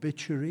by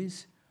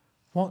obituaries,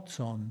 what's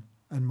on,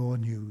 and more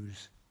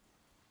news.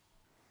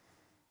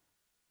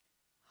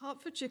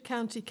 Hertfordshire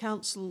County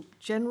Council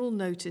General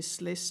Notice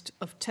List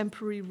of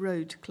temporary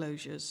road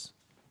closures.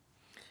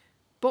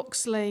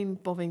 Box Lane,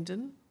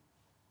 Bovingdon.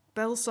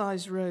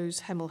 Belsize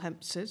Rose, Hemel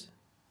Hempstead.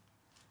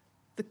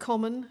 The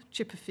Common,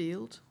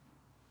 Chipperfield.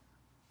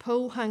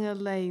 Polehanger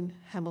Lane,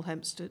 Hemel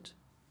Hempstead.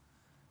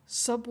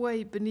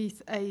 Subway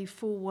beneath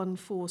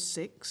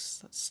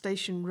A4146, that's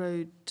Station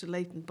Road to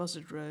Leighton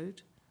Buzzard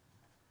Road.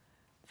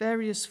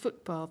 Various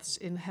footpaths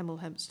in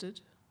Hemel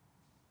Hempstead.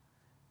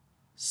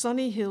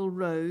 Sunny Hill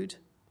Road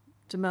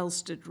to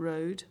Melstead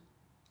Road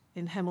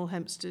in Hemel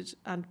Hempstead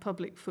and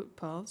public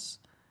footpaths.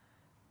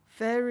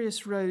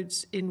 Various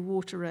roads in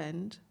Water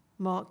End,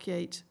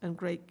 Markyate and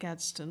Great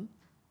Gadsden.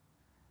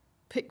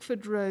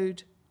 Pickford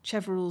Road,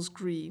 Cheverells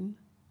Green.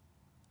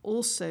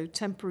 Also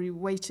temporary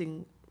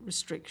waiting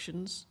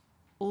restrictions.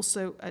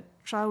 Also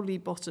at Trowley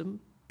Bottom,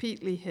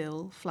 Peatley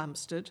Hill,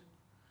 Flamstead.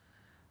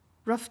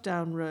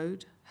 Roughdown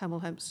Road,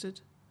 Hemel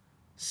Hempstead.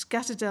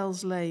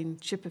 Scatterdells Lane,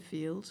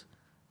 Chipperfield.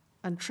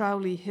 And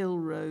Trowley Hill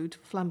Road,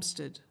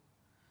 Flamstead.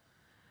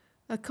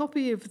 A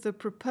copy of the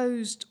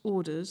proposed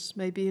orders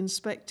may be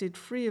inspected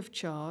free of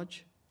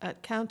charge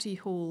at County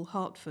Hall,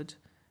 Hertford,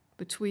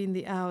 between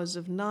the hours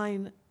of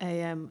 9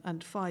 a.m.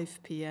 and 5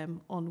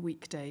 p.m. on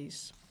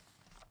weekdays.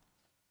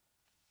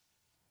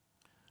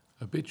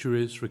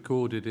 Obituaries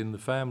recorded in the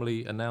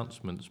family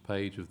announcements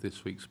page of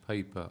this week's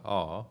paper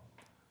are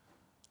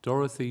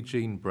Dorothy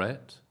Jean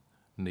Brett,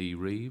 née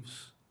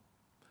Reeves,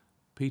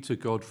 Peter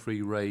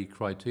Godfrey Ray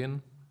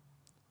Crichton,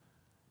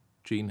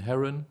 Jean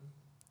Heron,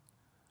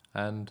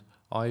 and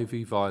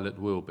Ivy Violet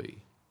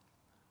Wilby.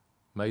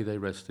 May they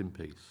rest in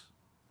peace.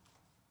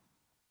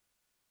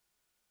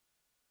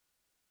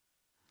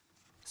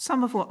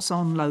 Some of what's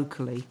on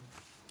locally.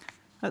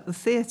 At the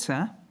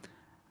theatre,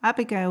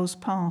 Abigail's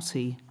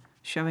Party,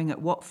 showing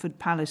at Watford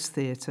Palace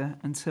Theatre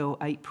until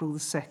April the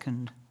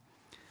 2nd.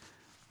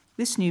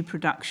 This new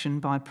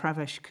production by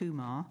Pravesh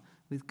Kumar,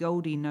 with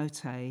Goldie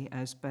Note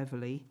as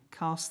Beverly,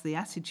 casts the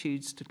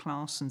attitudes to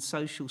class and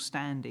social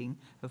standing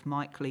of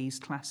Mike Leigh's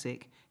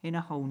classic in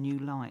a whole new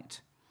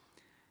light.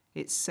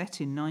 It's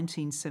set in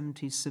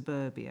 1970s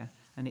suburbia,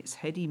 and its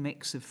heady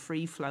mix of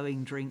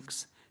free-flowing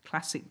drinks,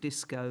 classic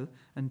disco,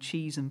 and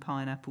cheese and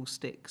pineapple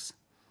sticks.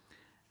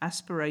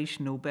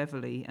 Aspirational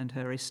Beverly and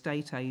her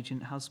estate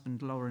agent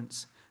husband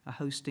Lawrence are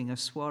hosting a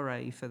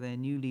soiree for their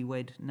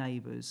newlywed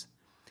neighbours.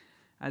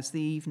 As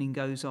the evening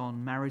goes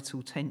on,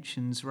 marital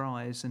tensions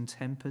rise and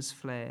tempers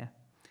flare.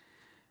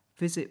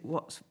 Visit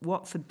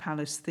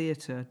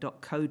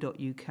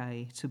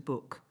watfordpalacetheatre.co.uk to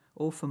book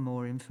or for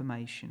more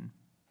information.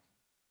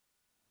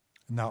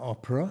 Now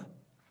opera.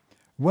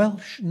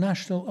 Welsh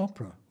National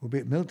Opera will be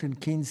at Milton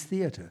Keynes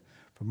Theatre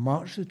from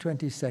March the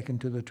 22nd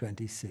to the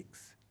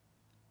 26th.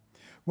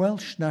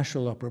 Welsh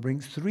National Opera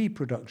brings 3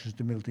 productions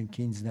to Milton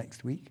Keynes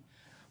next week.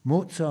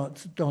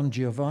 Mozart's Don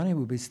Giovanni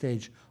will be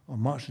staged on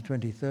March the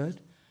 23rd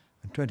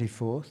and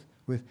 24th,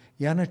 with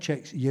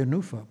Janacek's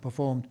Jenůfa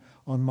performed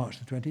on March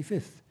the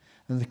 25th,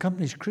 and the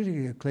company's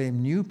critically acclaimed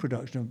new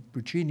production of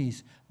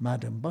Puccini's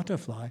Madame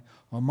Butterfly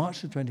on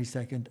March the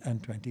 22nd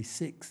and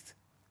 26th.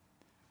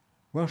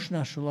 Welsh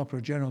National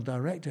Opera General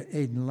Director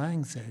Aidan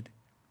Lang said,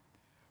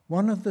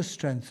 "One of the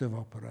strengths of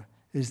opera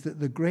is that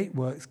the great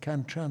works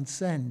can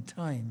transcend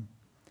time,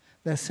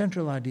 their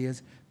central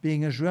ideas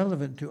being as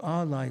relevant to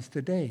our lives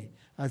today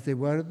as they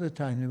were at the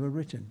time they were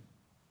written.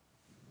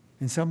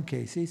 In some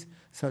cases,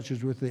 such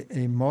as with the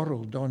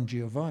immoral Don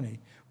Giovanni,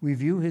 we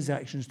view his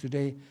actions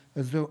today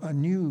as though a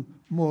new,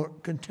 more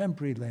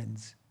contemporary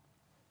lens."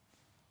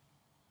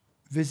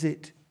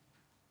 Visit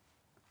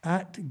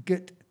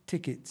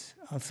 @GetTickets,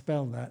 I'll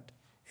spell that,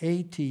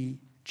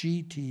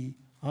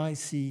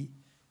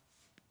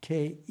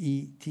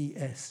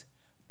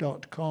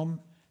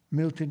 atgtickets.com,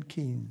 Milton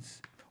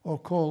Keynes, or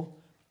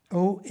call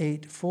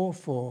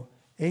 0844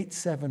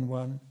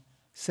 871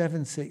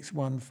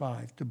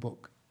 7615 to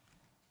book.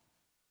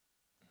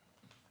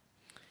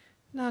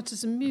 Now to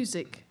some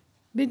music.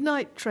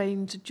 Midnight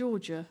Train to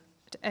Georgia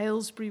at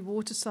Aylesbury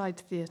Waterside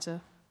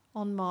Theatre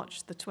on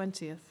March the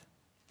 20th.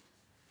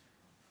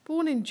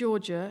 Born in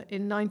Georgia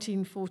in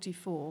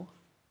 1944,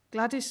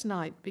 Gladys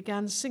Knight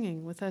began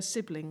singing with her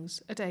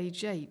siblings at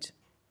age 8,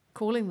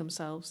 calling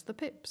themselves the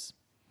Pips.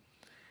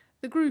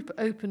 The group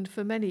opened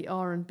for many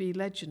R&B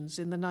legends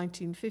in the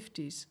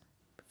 1950s,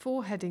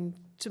 before heading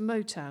to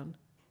Motown.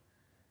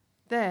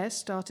 There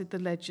started the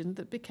legend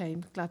that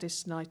became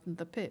Gladys Knight and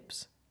the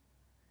Pips.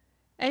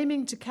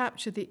 Aiming to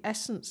capture the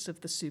essence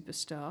of the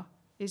superstar,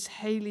 is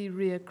Hayley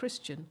Rear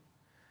Christian.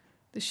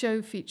 The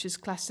show features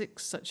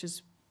classics such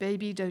as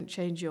Baby Don't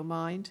Change Your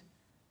Mind,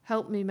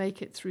 Help Me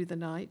Make It Through the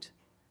Night,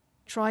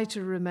 Try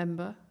to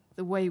Remember,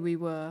 The Way We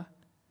Were,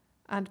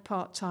 and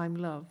Part-Time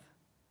Love.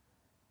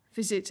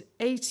 Visit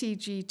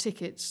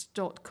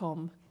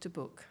atgtickets.com to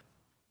book.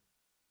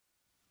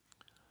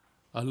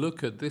 A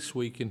look at this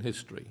week in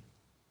history.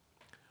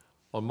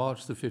 On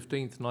March the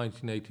 15th,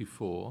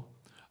 1984,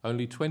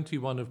 only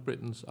 21 of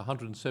Britain's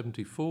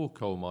 174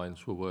 coal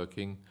mines were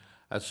working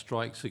as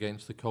strikes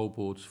against the Coal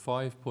Board's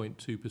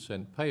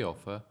 5.2% pay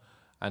offer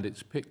and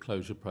its pit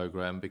closure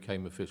programme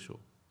became official.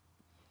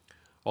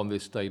 On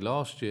this day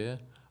last year,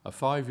 a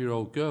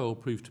 5-year-old girl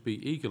proved to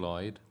be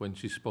eagle-eyed when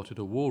she spotted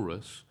a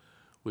walrus,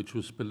 which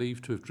was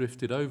believed to have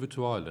drifted over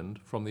to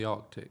Ireland from the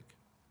Arctic.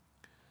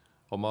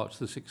 On March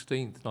the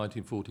 16th,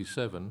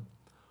 1947,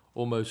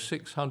 almost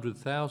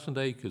 600,000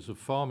 acres of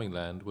farming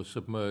land were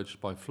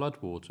submerged by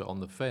floodwater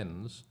on the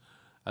Fens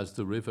as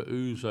the River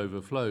Ouse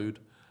overflowed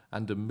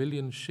and 1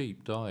 million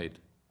sheep died.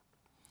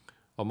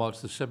 On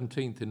March the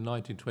 17th in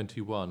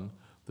 1921,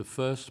 the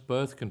first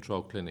birth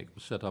control clinic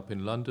was set up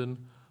in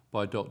London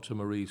by Dr.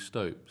 Marie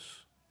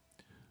Stopes.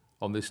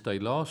 On this day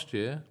last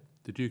year,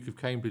 the Duke of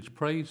Cambridge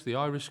praised the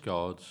Irish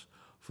Guards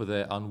for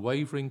their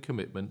unwavering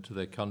commitment to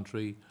their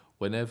country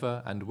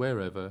whenever and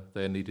wherever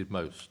they are needed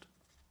most.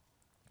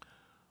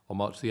 On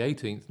March the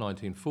 18th,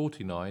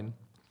 1949,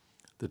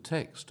 the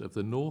text of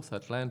the North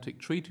Atlantic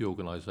Treaty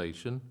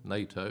Organization,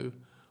 NATO,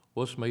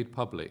 was made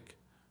public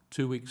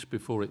 2 weeks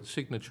before its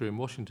signature in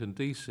Washington,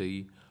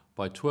 D.C.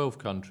 by 12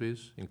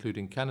 countries,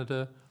 including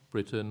Canada,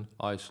 Britain,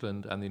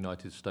 Iceland, and the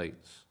United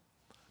States.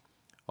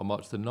 On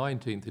March the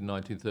 19th in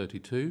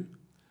 1932,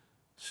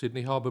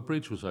 Sydney Harbour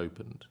Bridge was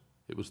opened.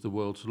 It was the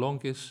world's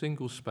longest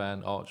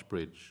single-span arch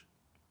bridge.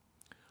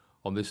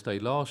 On this day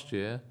last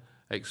year,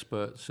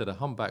 experts said a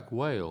humpback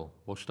whale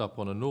washed up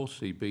on a North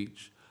Sea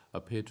beach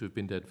appeared to have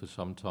been dead for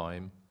some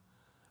time.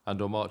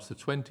 And on March the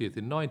 20th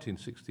in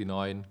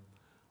 1969,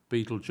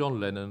 Beatle John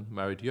Lennon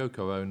married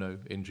Yoko Ono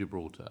in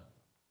Gibraltar.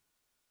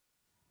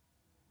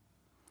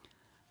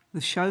 The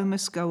show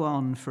must go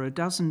on for a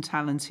dozen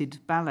talented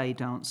ballet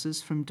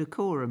dancers from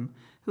Dacorum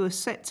who are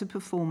set to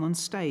perform on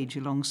stage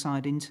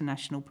alongside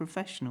international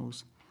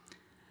professionals.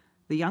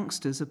 The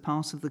youngsters are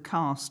part of the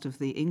cast of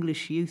the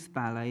English youth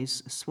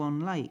ballet's Swan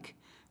Lake,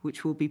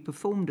 which will be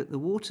performed at the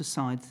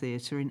Waterside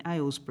Theatre in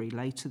Aylesbury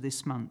later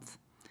this month.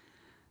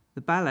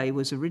 The ballet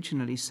was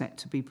originally set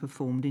to be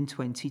performed in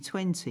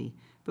 2020,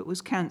 but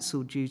was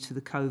cancelled due to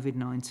the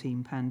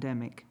COVID-19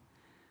 pandemic.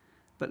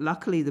 But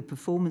luckily the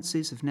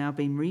performances have now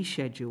been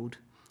rescheduled,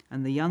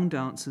 and the young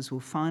dancers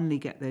will finally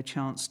get their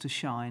chance to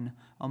shine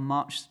on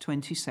March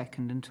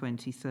 22nd and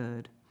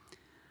 23rd.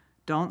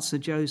 Dancer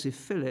Joseph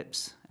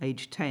Phillips,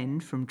 aged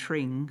 10, from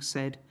Tring,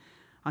 said,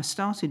 "I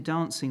started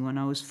dancing when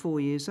I was 4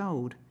 years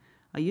old.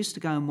 I used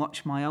to go and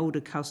watch my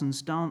older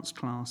cousins' dance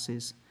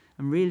classes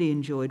and really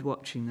enjoyed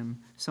watching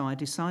them, so I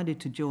decided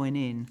to join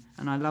in,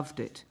 and I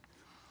loved it.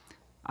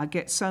 I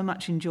get so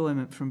much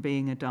enjoyment from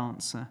being a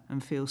dancer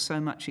and feel so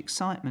much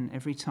excitement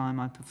every time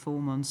I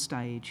perform on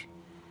stage.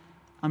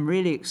 I'm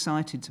really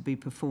excited to be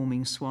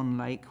performing Swan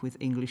Lake with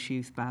English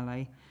Youth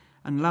Ballet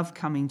and love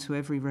coming to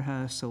every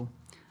rehearsal.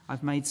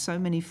 I've made so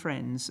many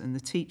friends and the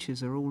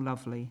teachers are all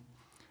lovely.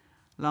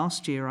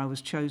 Last year I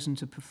was chosen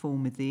to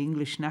perform with the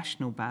English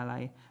National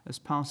Ballet as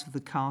part of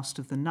the cast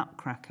of The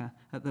Nutcracker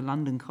at the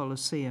London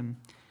Coliseum.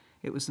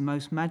 It was the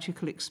most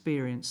magical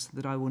experience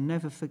that I will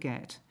never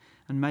forget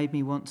and made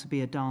me want to be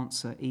a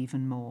dancer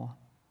even more."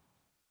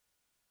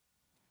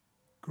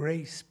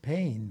 Grace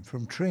Payne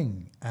from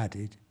Tring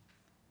added,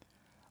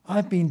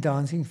 "I've been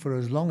dancing for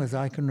as long as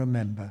I can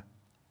remember.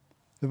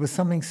 There was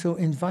something so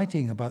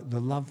inviting about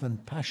the love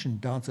and passion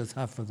dancers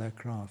have for their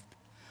craft.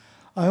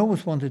 I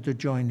always wanted to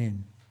join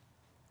in.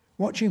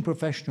 Watching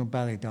professional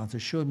ballet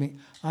dancers showed me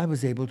I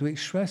was able to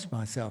express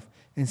myself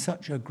in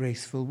such a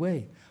graceful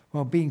way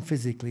while being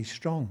physically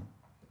strong.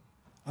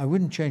 I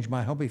wouldn't change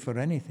my hobby for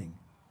anything.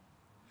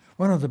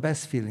 One of the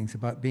best feelings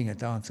about being a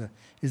dancer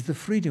is the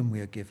freedom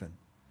we are given.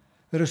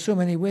 There are so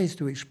many ways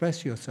to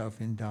express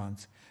yourself in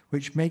dance,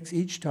 which makes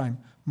each time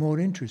more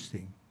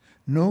interesting.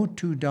 No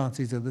two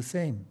dances are the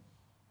same.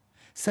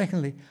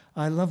 Secondly,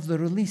 I love the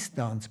release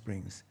dance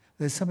brings.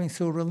 There's something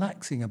so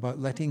relaxing about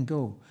letting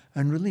go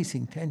and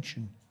releasing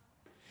tension.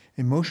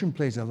 Emotion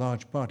plays a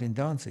large part in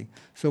dancing,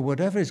 so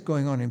whatever is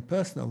going on in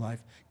personal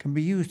life can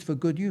be used for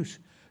good use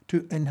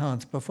to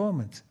enhance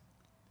performance.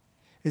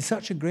 It's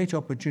such a great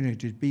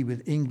opportunity to be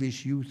with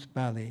English Youth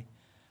Ballet.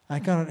 I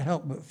cannot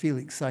help but feel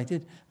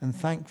excited and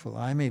thankful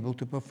I am able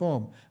to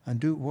perform and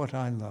do what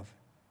I love.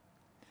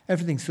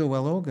 Everything's so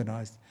well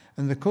organized,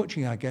 and the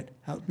coaching I get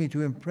helps me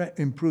to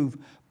improve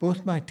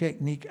both my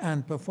technique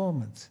and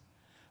performance.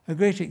 A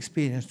great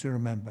experience to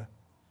remember.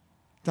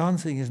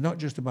 Dancing is not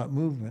just about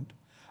movement.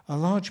 A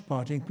large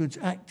part includes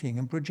acting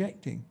and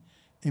projecting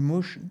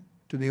emotion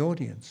to the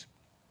audience."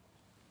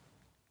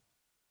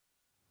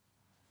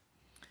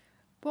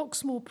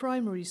 Boxmoor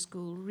Primary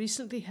School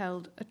recently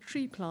held a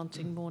tree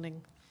planting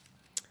morning.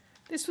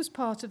 This was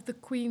part of the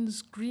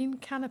Queen's Green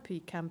Canopy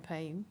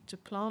campaign to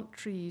plant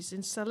trees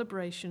in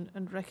celebration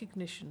and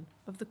recognition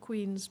of the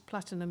Queen's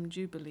Platinum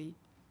Jubilee.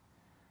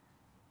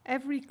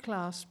 Every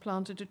class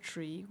planted a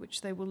tree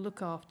which they will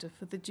look after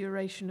for the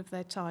duration of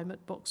their time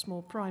at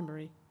Boxmoor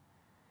Primary.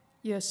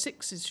 Year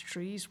 6's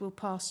trees will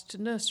pass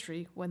to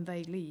nursery when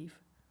they leave.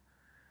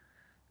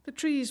 The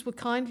trees were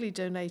kindly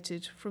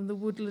donated from the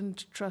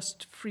Woodland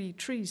Trust Free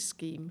Trees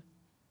scheme.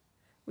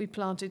 We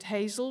planted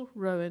hazel,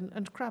 rowan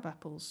and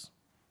crabapples.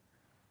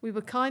 We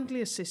were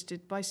kindly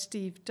assisted by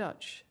Steve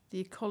Dutch,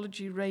 the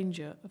ecology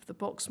ranger of the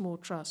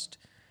Boxmoor Trust,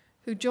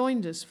 who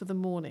joined us for the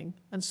morning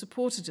and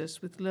supported us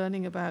with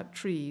learning about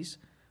trees,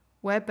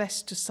 where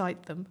best to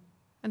site them,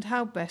 and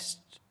how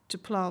best to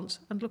plant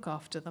and look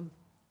after them.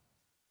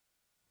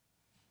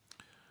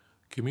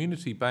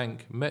 Community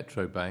bank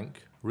Metro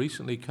Bank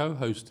recently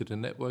co-hosted a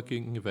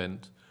networking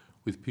event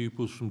with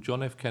pupils from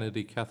John F.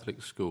 Kennedy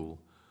Catholic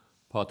School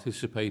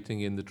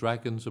participating in the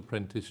Dragon's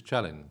Apprentice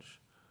Challenge,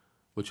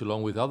 which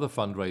along with other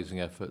fundraising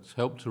efforts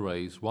helped to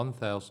raise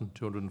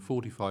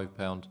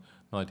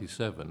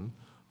 £1,245.97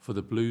 for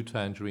the Blue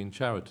Tangerine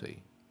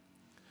charity.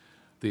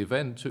 The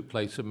event took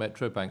place at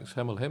Metro Bank's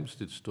Hemel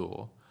Hempstead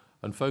store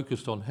and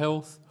focused on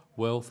health,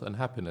 wealth and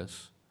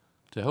happiness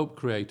to help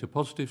create a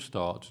positive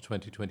start to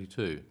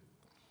 2022,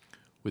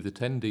 with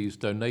attendees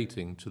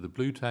donating to the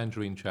Blue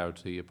Tangerine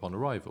charity upon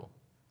arrival.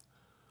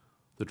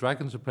 The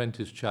Dragon's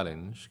Apprentice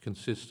Challenge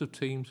consists of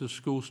teams of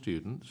school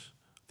students,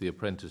 the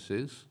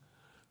apprentices,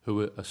 who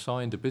are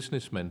assigned a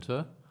business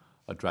mentor,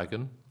 a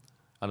dragon,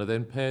 and are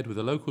then paired with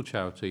a local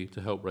charity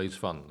to help raise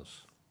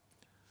funds.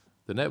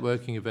 The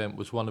networking event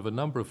was one of a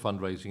number of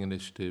fundraising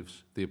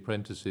initiatives the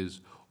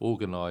apprentices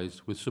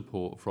organised with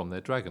support from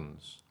their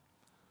dragons.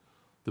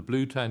 The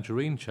Blue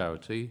Tangerine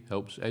charity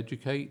helps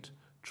educate,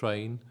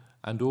 train,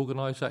 and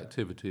organise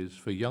activities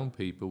for young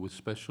people with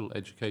special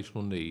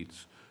educational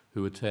needs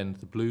who attend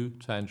the Blue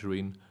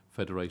Tangerine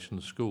Federation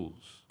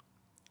schools.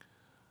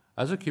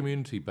 As a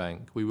community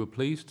bank, we were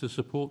pleased to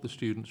support the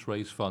students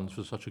raise funds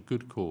for such a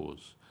good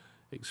cause,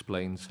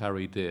 explains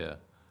Harry Deere,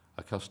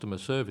 a customer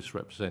service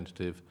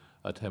representative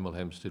at Hemel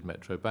Hempstead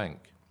Metro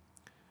Bank.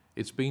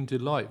 It's been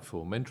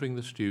delightful mentoring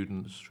the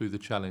students through the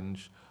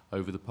challenge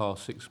over the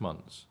past 6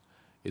 months.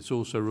 It's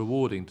also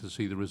rewarding to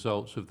see the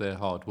results of their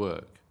hard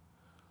work.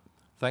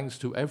 Thanks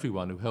to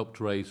everyone who helped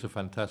raise a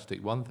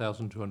fantastic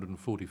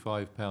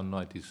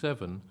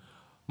 £1,245.97,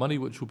 money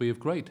which will be of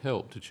great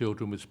help to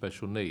children with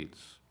special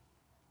needs.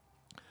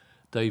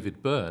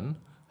 David Byrne,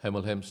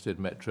 Hemel Hempstead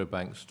Metro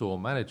Bank store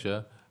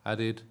manager,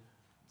 added,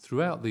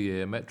 "Throughout the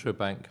year, Metro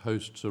Bank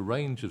hosts a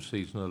range of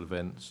seasonal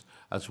events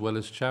as well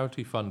as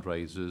charity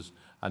fundraisers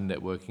and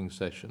networking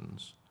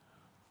sessions.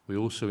 We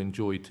also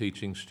enjoy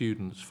teaching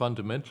students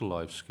fundamental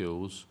life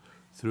skills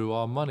through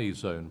our Money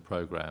Zone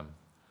program,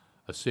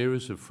 a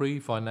series of free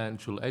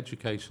financial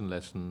education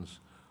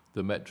lessons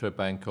that Metro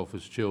Bank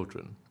offers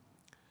children.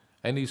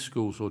 Any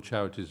schools or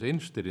charities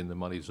interested in the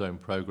Money Zone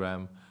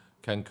program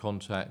can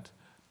contact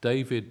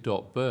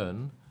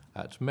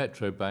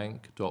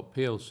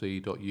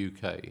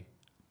david.byrne@metrobank.plc.uk.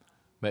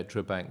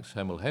 Metro Bank's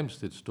Hemel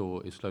Hempstead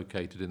store is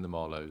located in the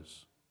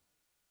Marlows."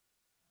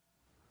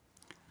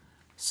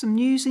 Some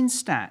news in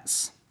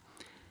stats.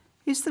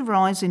 Is the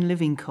rise in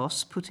living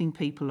costs putting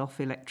people off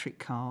electric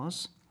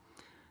cars?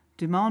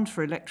 Demand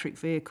for electric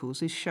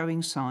vehicles is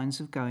showing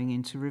signs of going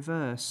into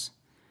reverse.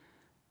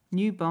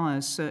 New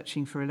buyers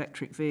searching for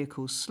electric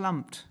vehicles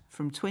slumped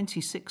from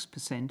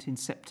 26% in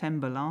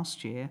September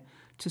last year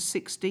to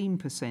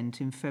 16%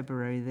 in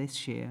February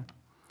this year.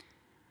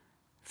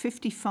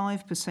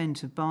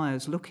 55% of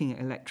buyers looking at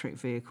electric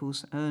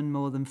vehicles earn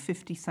more than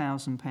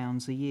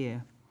 £50,000 a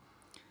year.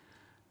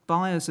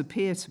 Buyers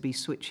appear to be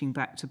switching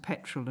back to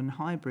petrol and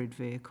hybrid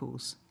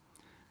vehicles.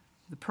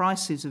 The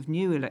prices of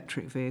new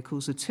electric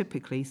vehicles are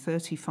typically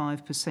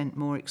 35%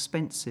 more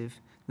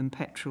expensive than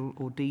petrol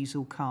or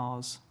diesel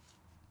cars.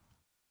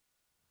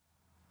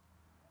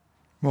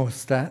 More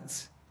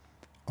stats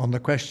on the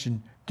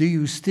question, do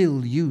you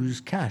still use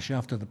cash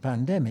after the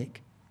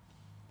pandemic?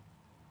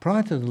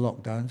 Prior to the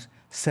lockdowns,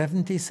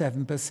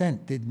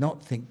 77% did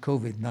not think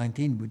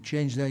COVID-19 would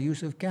change their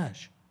use of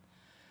cash.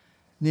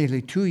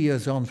 Nearly 2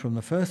 years on from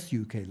the first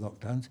UK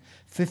lockdowns,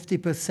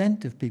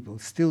 50% of people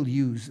still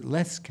use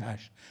less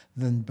cash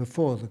than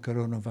before the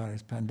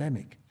coronavirus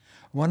pandemic.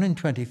 1 in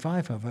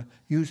 25, however,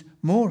 use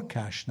more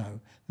cash now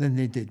than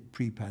they did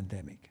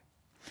pre-pandemic.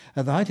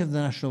 At the height of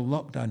the national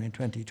lockdown in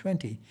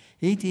 2020,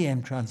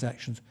 ATM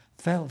transactions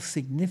fell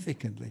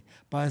significantly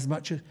by as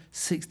much as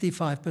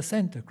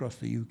 65% across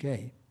the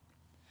UK.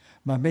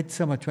 By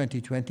midsummer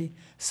 2020,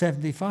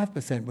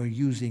 75% were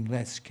using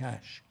less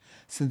cash.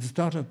 Since the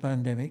start of the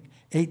pandemic,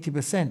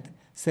 80%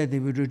 said they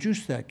would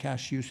reduce their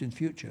cash use in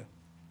future.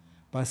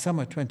 By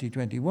summer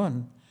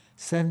 2021,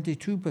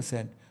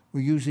 72% were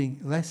using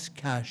less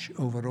cash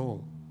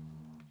overall.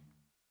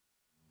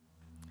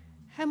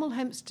 Hemel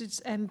Hempstead's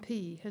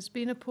MP has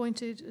been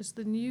appointed as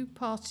the new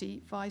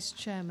party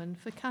vice-chairman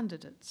for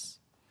candidates.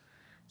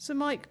 Sir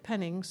Mike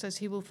Penning says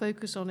he will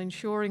focus on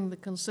ensuring the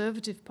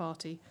Conservative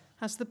Party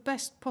has the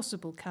best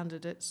possible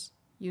candidates,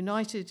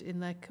 united in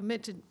their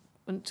commitment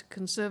to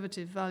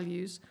Conservative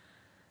values,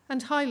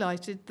 and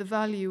highlighted the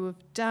value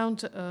of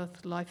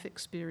down-to-earth life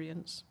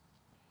experience.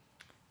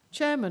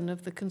 Chairman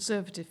of the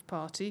Conservative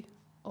Party,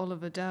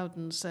 Oliver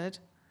Dowden, said,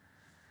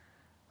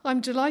 "I'm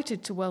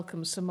delighted to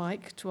welcome Sir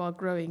Mike to our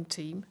growing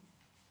team.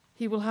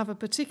 He will have a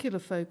particular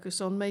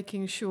focus on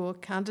making sure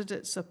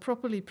candidates are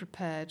properly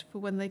prepared for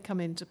when they come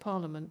into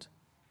Parliament."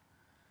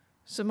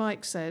 Sir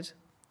Mike said,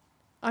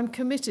 "I'm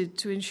committed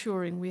to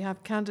ensuring we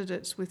have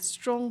candidates with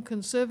strong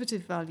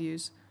Conservative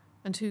values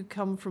and who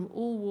come from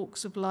all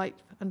walks of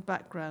life and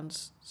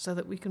backgrounds so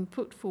that we can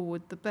put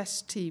forward the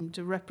best team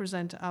to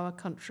represent our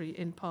country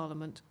in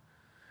Parliament.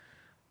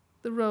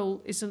 The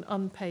role is an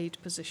unpaid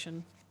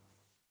position."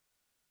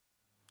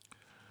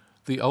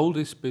 The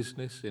oldest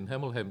business in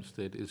Hemel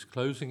Hempstead is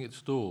closing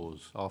its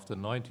doors after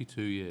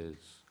 92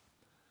 years.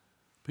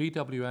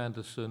 P.W.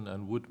 Anderson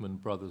and Woodman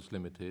Brothers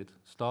Limited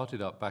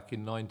started up back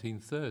in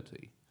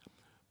 1930,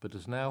 but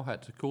has now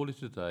had to call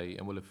it a day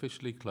and will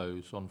officially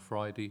close on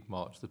Friday,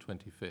 March the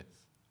 25th.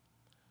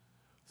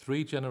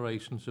 3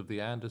 generations of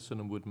the Anderson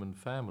and Woodman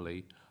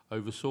family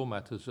oversaw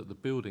matters at the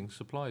building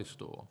supply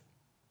store.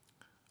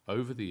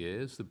 Over the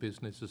years, the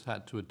business has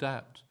had to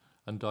adapt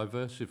and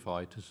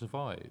diversify to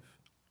survive.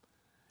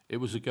 It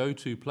was a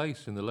go-to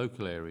place in the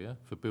local area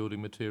for building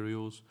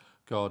materials,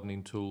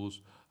 gardening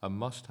tools, and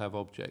must-have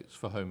objects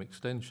for home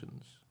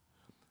extensions.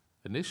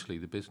 Initially,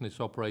 the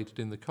business operated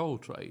in the coal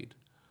trade,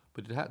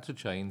 but it had to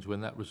change when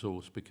that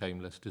resource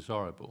became less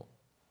desirable.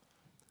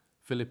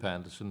 Philip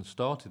Anderson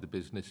started the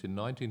business in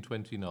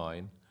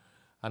 1929,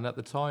 and at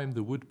the time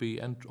the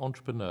would-be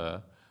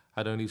entrepreneur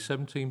had only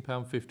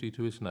 £17.50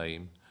 to his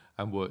name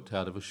and worked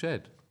out of a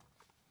shed.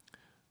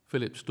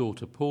 Philip's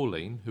daughter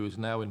Pauline, who is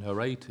now in her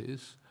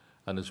 80s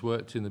and has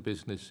worked in the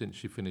business since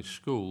she finished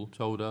school,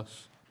 told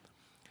us,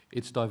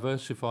 "It's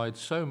diversified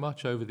so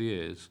much over the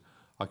years,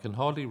 I can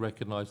hardly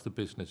recognise the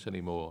business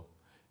anymore.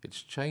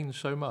 It's changed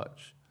so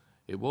much.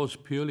 It was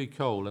purely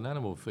coal and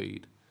animal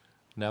feed.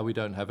 Now we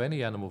don't have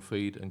any animal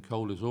feed and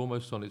coal is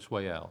almost on its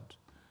way out.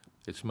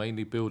 It's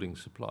mainly building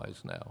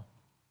supplies now."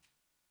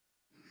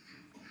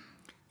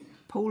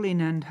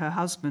 Pauline and her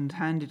husband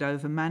handed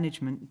over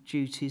management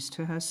duties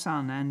to her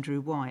son, Andrew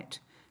White,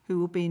 who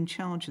will be in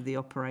charge of the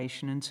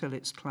operation until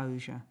its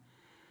closure.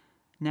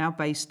 Now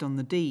based on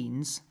the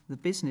Deans, the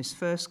business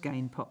first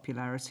gained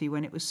popularity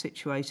when it was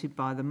situated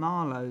by the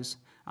Marlows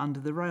under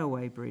the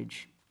railway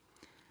bridge.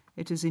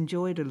 It has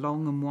enjoyed a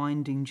long and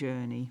winding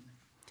journey.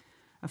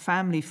 A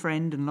family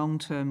friend and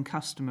long-term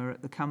customer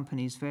at the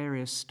company's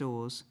various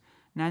stores,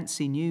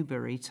 Nancy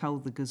Newberry,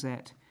 told the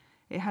Gazette,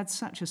 "It had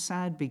such a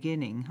sad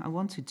beginning, I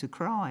wanted to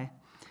cry.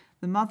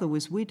 The mother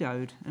was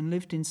widowed and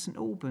lived in St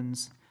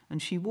Albans,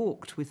 and she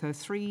walked with her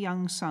 3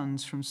 young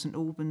sons from St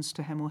Albans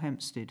to Hemel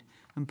Hempstead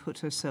and put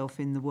herself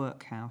in the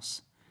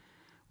workhouse.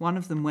 One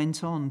of them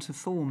went on to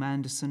form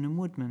Anderson and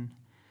Woodman.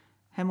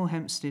 Hemel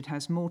Hempstead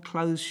has more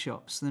clothes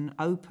shops than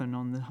open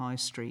on the high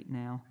street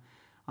now.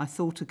 I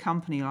thought a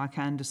company like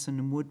Anderson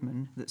and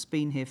Woodman, that's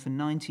been here for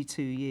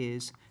 92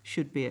 years,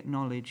 should be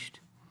acknowledged."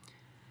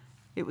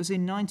 It was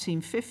in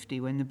 1950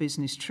 when the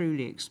business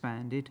truly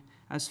expanded,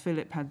 as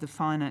Philip had the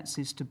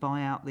finances to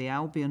buy out the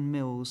Albion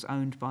Mills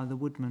owned by the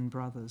Woodman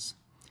brothers.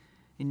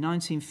 In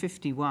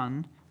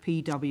 1951,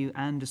 P.W.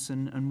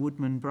 Anderson and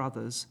Woodman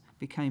Brothers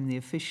became the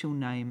official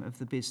name of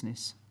the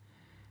business.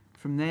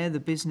 From there, the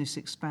business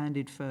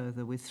expanded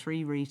further, with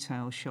 3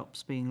 retail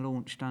shops being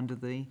launched under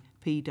the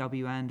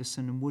P.W.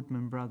 Anderson and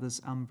Woodman Brothers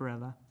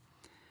umbrella.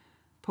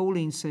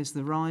 Pauline says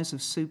the rise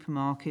of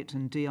supermarket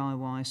and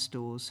DIY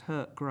stores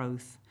hurt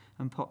growth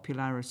and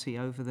popularity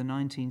over the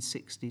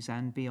 1960s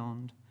and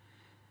beyond.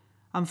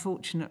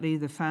 Unfortunately,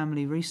 the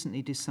family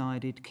recently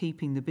decided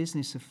keeping the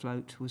business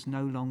afloat was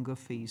no longer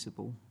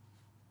feasible.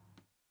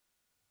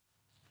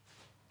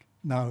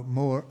 Now,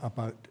 more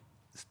about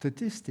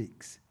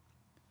statistics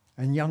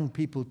and young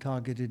people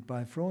targeted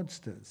by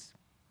fraudsters.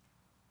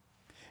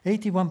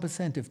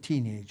 81% of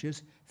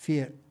teenagers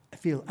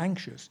feel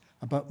anxious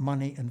about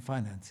money and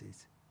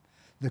finances.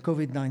 The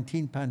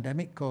COVID-19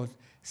 pandemic caused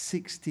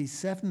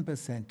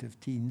 67% of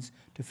teens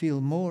to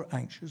feel more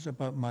anxious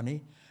about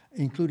money,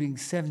 including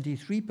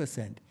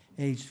 73%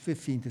 aged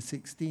 15 to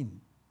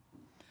 16.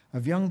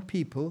 Of young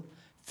people,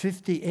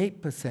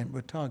 58%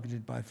 were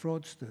targeted by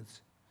fraudsters.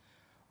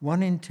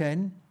 1 in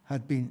 10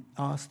 had been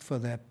asked for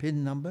their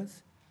PIN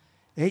numbers.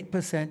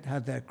 8%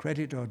 had their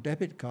credit or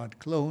debit card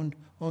cloned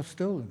or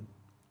stolen.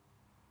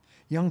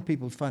 Young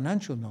people's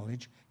financial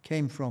knowledge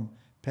came from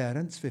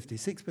parents,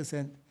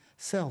 56%,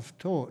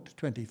 self-taught,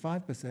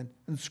 25%,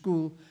 and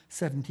school,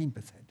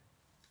 17%.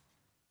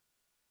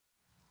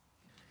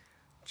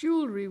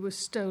 Jewellery was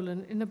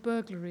stolen in a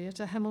burglary at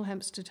a Hemel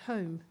Hempstead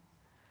home.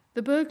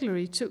 The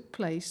burglary took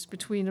place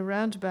between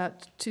around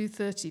about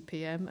 2:30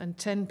 p.m. and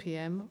 10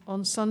 p.m.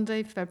 on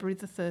Sunday, February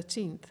the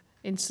 13th,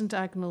 in St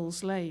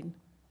Agnell's Lane.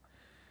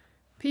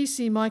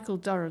 PC Michael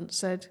Durrant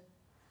said,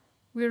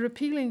 "We're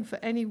appealing for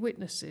any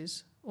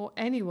witnesses or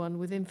anyone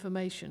with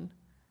information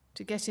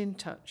to get in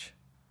touch.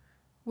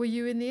 Were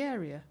you in the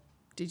area?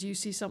 Did you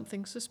see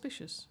something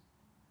suspicious?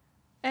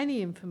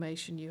 Any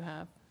information you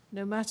have,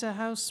 no matter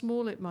how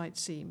small it might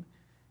seem,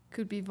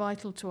 could be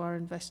vital to our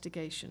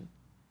investigation.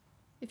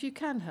 If you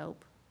can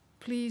help,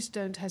 please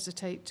don't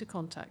hesitate to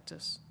contact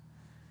us.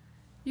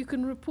 You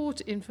can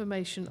report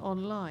information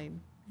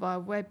online via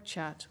web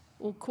chat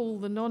or call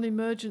the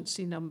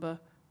non-emergency number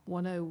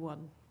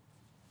 101.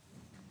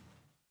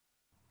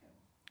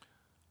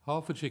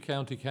 Hertfordshire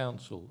County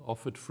Council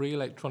offered free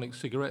electronic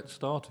cigarette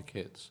starter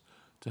kits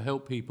to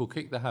help people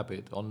kick the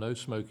habit on No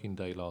Smoking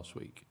Day last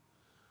week.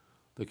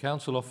 The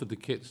council offered the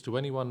kits to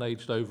anyone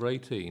aged over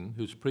 18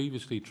 who's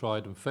previously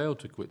tried and failed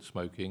to quit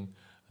smoking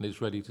and is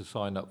ready to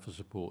sign up for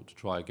support to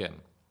try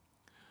again.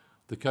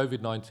 The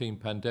COVID-19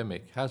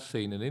 pandemic has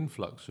seen an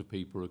influx of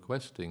people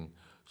requesting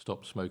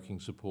stop smoking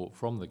support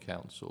from the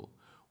council,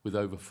 with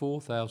over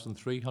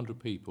 4,300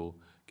 people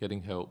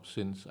getting help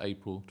since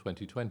April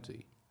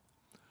 2020.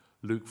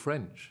 Luke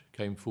French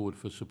came forward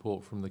for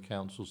support from the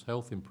council's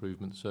Health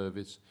Improvement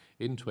Service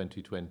in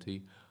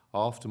 2020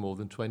 after more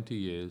than 20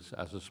 years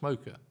as a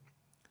smoker.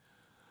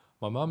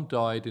 My mum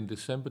died in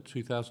December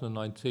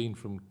 2019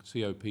 from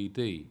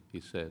COPD,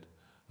 he said,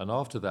 and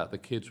after that the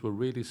kids were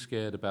really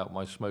scared about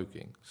my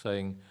smoking,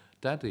 saying,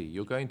 "Daddy,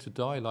 you're going to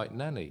die like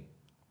Nanny."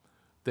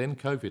 Then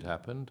COVID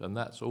happened, and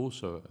that's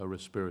also a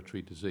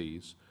respiratory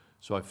disease,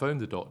 so I phoned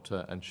the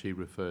doctor and she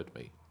referred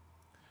me.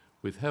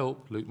 With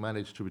help, Luke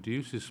managed to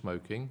reduce his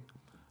smoking,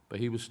 but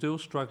he was still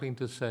struggling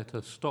to set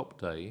a stop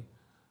day,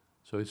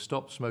 so his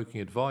stop smoking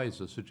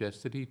advisor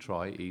suggested he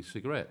try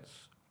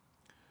e-cigarettes.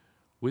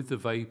 With the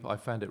vape, I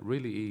found it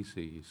really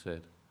easy, he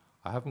said.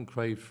 I haven't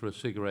craved for a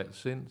cigarette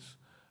since,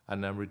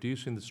 and am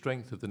reducing the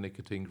strength of the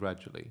nicotine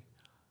gradually.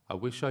 I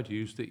wish I'd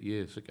used it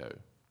years ago.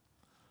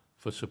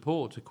 For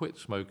support to quit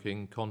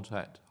smoking,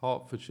 contact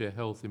Hertfordshire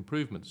Health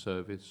Improvement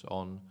Service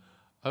on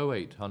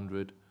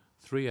 0800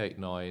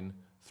 389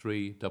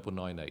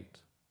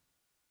 3998.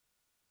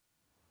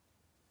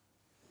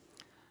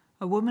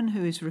 A woman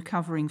who is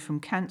recovering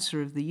from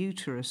cancer of the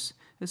uterus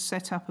has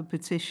set up a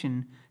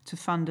petition to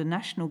fund a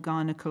national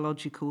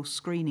gynecological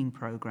screening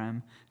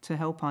programme to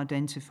help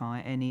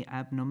identify any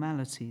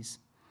abnormalities.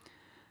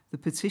 The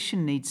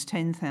petition needs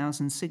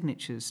 10,000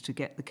 signatures to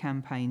get the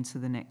campaign to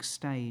the next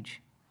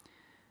stage.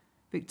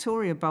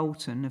 Victoria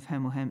Bolton of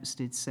Hemel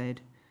Hempstead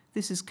said,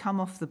 "This has come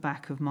off the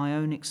back of my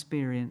own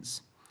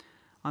experience.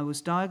 I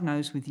was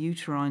diagnosed with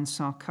uterine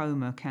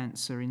sarcoma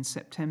cancer in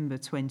September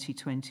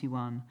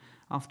 2021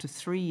 after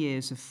 3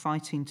 years of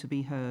fighting to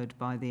be heard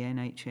by the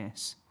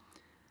NHS.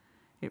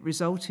 It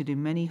resulted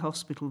in many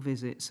hospital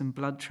visits and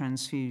blood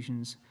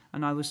transfusions,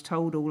 and I was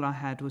told all I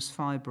had was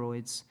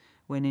fibroids,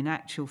 when in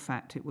actual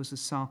fact it was a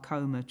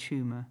sarcoma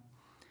tumour.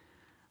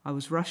 I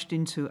was rushed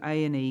into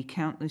A&E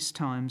countless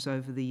times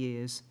over the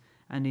years,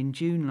 and in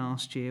June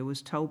last year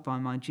was told by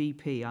my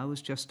GP I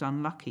was just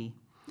unlucky.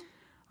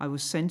 I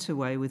was sent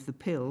away with the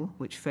pill,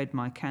 which fed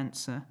my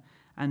cancer,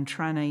 and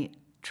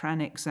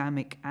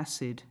tranexamic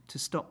acid to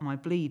stop my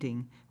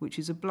bleeding, which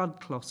is a blood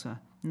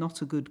clotter,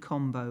 not a good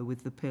combo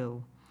with the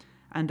pill,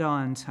 and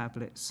iron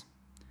tablets.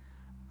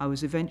 I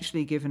was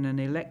eventually given an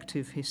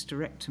elective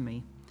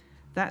hysterectomy.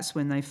 That's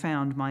when they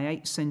found my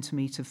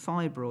 8-centimetre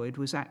fibroid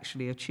was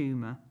actually a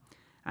tumour,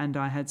 and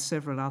I had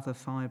several other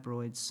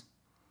fibroids.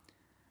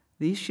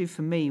 The issue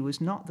for me was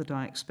not that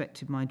I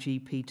expected my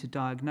GP to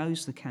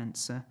diagnose the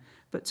cancer,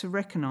 but to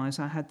recognise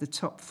I had the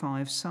top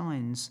 5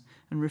 signs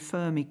and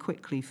refer me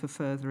quickly for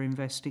further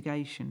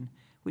investigation,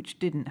 which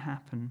didn't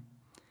happen.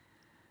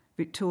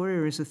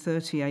 Victoria is a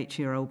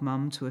 38-year-old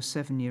mum to a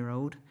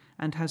 7-year-old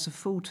and has a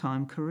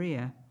full-time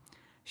career.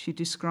 She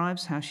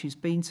describes how she's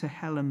been to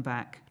hell and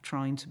back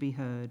trying to be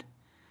heard.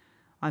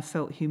 I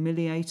felt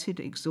humiliated,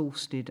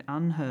 exhausted,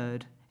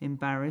 unheard,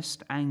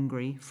 embarrassed,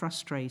 angry,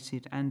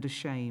 frustrated and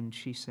ashamed,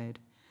 she said.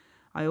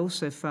 I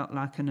also felt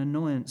like an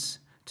annoyance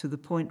to the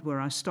point where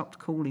I stopped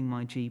calling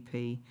my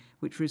GP,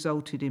 which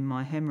resulted in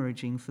my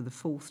hemorrhaging for the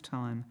 4th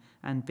time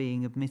and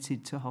being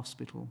admitted to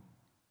hospital.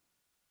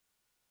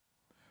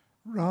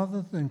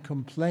 Rather than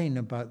complain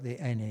about the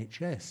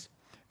NHS,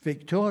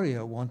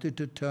 Victoria wanted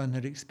to turn her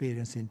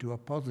experience into a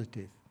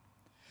positive.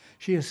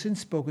 She has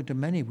since spoken to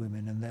many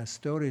women and their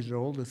stories are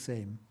all the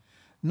same,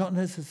 not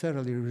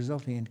necessarily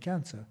resulting in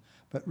cancer,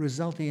 but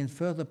resulting in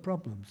further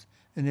problems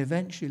and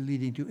eventually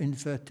leading to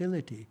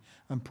infertility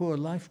and poor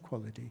life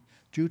quality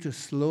due to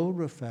slow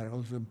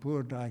referrals and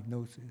poor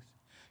diagnosis.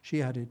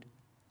 She added,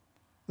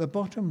 "The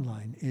bottom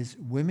line is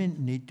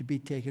women need to be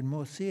taken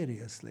more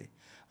seriously,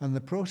 and the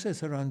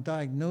process around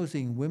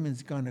diagnosing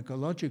women's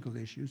gynecological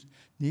issues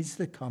needs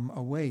to come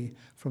away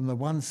from the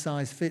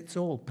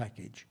one-size-fits-all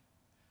package.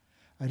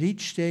 At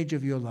each stage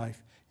of your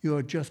life, you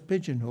are just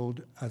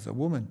pigeonholed as a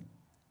woman.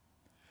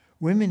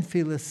 Women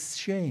feel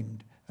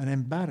ashamed and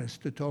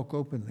embarrassed to talk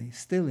openly,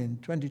 still in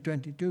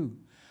 2022,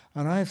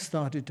 and I have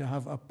started to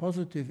have a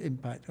positive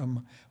impact on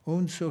my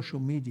own social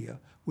media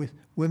with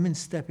women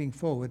stepping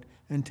forward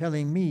and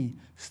telling me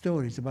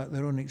stories about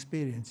their own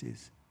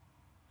experiences.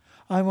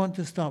 I want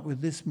to start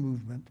with this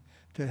movement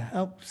to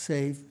help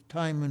save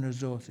time and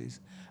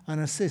resources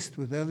and assist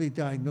with early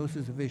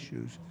diagnosis of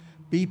issues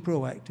be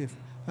proactive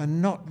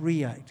and not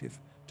reactive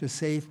to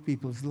save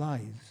people's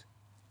lives.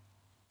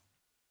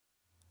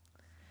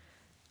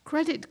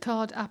 Credit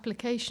card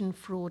application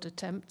fraud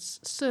attempts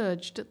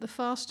surged at the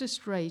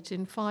fastest rate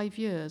in 5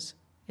 years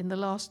in the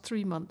last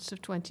 3 months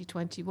of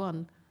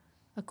 2021,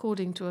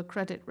 according to a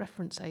credit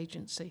reference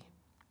agency.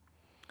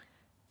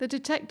 The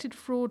detected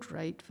fraud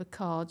rate for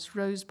cards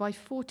rose by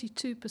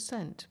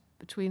 42%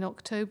 between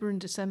October and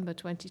December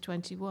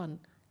 2021,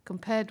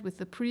 compared with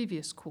the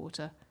previous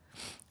quarter,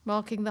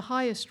 marking the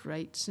highest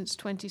rate since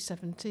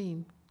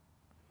 2017.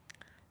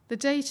 The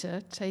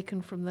data,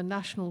 taken from the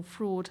National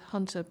Fraud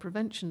Hunter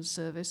Prevention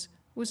Service,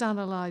 was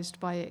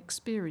analysed by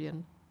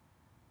Experian.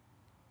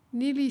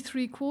 Nearly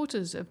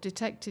 3/4 of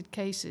detected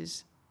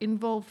cases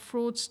involved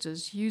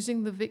fraudsters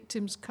using the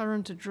victim's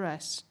current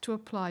address to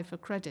apply for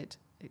credit,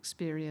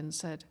 Experian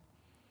said.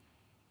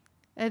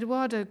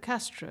 Eduardo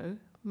Castro,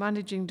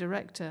 Managing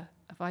Director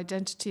of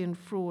Identity and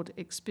Fraud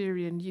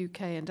Experian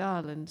UK and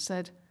Ireland,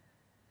 said,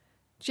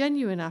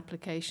 "Genuine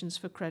applications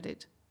for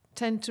credit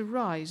tend to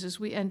rise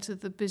as we enter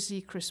the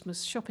busy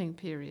Christmas shopping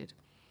period,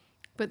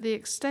 but the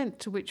extent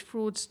to which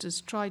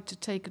fraudsters tried to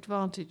take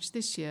advantage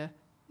this year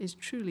is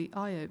truly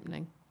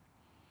eye-opening.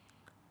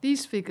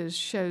 These figures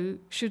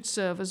should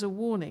serve as a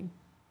warning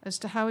as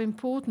to how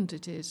important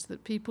it is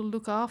that people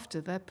look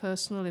after their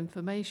personal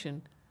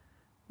information.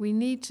 We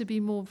need to be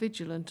more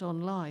vigilant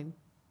online.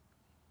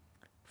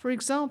 For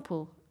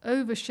example,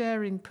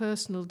 oversharing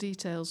personal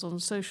details on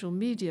social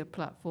media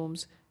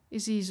platforms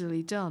is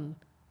easily done,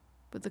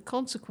 but the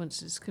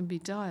consequences can be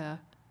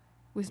dire.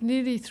 With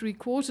nearly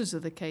 3/4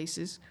 of the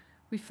cases,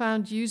 we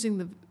found using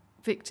the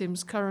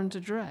victim's current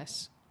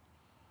address.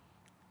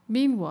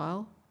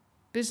 Meanwhile,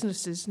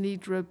 businesses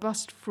need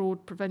robust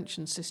fraud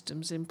prevention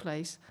systems in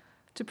place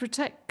to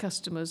protect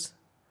customers,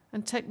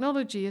 and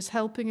technology is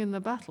helping in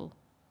the battle.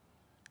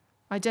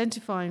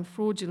 Identifying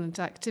fraudulent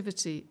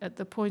activity at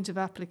the point of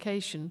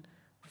application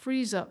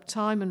frees up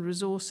time and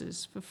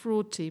resources for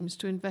fraud teams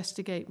to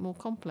investigate more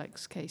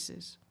complex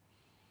cases.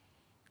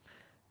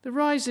 The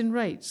rise in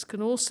rates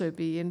can also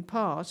be in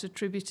part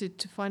attributed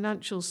to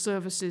financial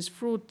services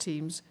fraud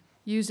teams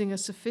using a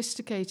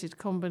sophisticated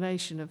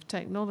combination of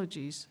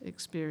technologies,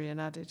 Experian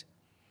added.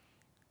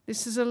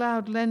 This has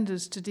allowed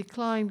lenders to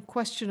decline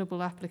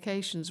questionable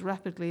applications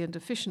rapidly and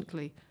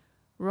efficiently,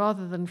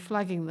 rather than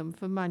flagging them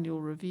for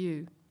manual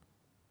review.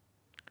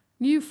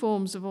 New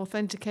forms of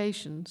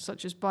authentication,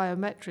 such as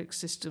biometric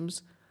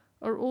systems,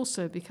 are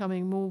also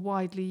becoming more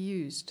widely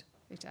used,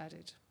 it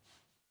added.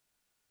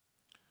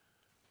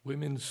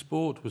 Women's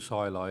sport was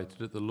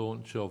highlighted at the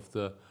launch of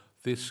the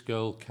This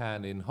Girl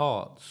Can in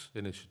Hearts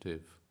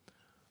initiative.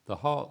 The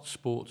Hearts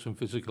Sports and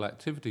Physical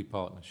Activity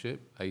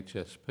Partnership,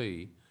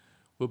 HSP,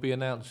 will be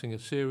announcing a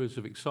series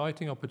of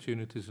exciting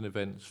opportunities and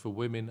events for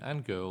women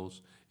and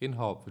girls in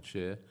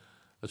Hertfordshire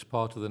as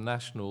part of the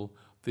national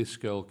This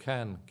Girl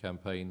Can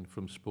campaign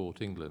from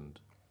Sport England.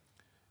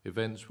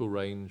 Events will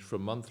range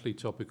from monthly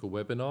topical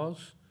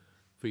webinars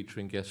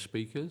featuring guest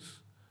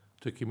speakers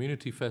to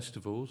community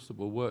festivals that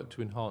will work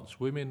to enhance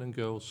women and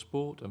girls'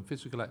 sport and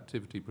physical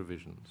activity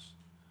provisions.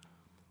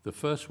 The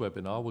first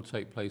webinar will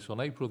take place on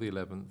April the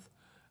 11th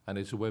and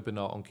is a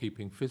webinar on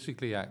keeping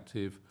physically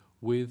active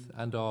with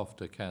and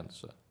after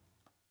cancer.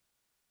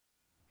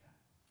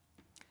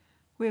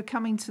 We're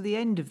coming to the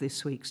end of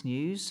this week's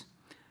news.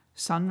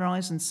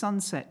 Sunrise and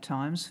sunset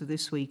times for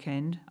this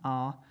weekend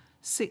are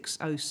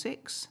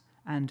 6:06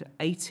 and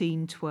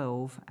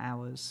 18:12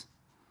 hours.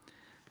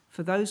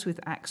 For those with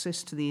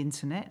access to the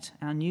internet,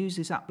 our news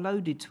is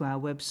uploaded to our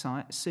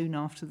website soon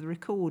after the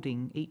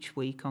recording each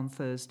week on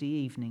Thursday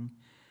evening.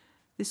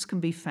 This can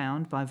be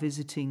found by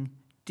visiting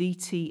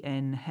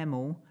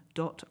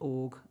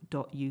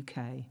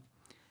dtnhemel.org.uk.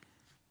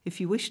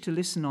 If you wish to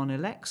listen on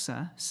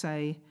Alexa,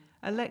 say,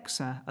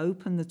 "Alexa,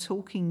 open the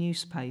Talking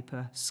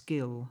Newspaper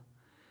skill."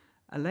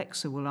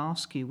 Alexa will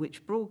ask you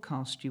which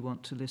broadcast you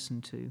want to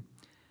listen to.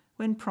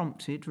 When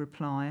prompted,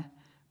 reply,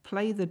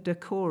 "Play the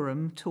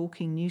Dacorum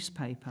Talking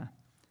Newspaper."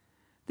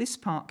 This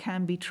part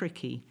can be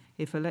tricky.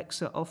 If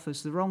Alexa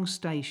offers the wrong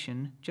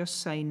station, just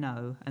say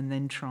no and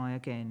then try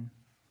again.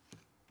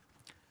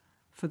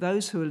 For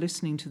those who are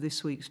listening to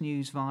this week's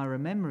news via a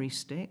memory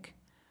stick,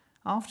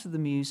 after the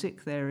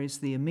music there is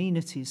the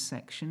amenities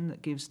section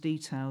that gives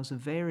details of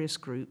various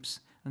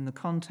groups and the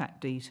contact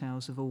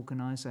details of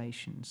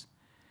organisations.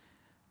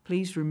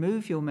 Please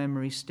remove your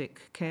memory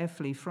stick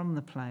carefully from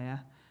the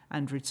player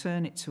and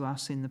return it to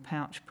us in the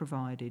pouch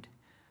provided.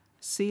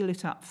 Seal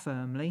it up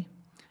firmly,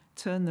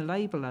 turn the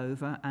label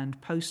over and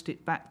post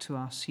it back to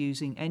us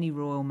using any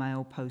Royal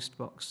Mail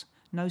postbox.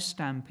 No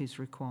stamp is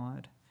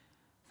required.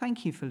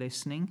 Thank you for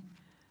listening.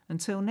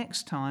 Until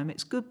next time,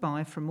 it's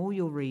goodbye from all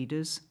your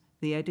readers,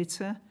 the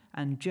editor,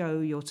 and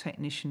Joe, your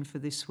technician for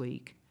this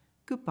week.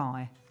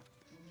 Goodbye.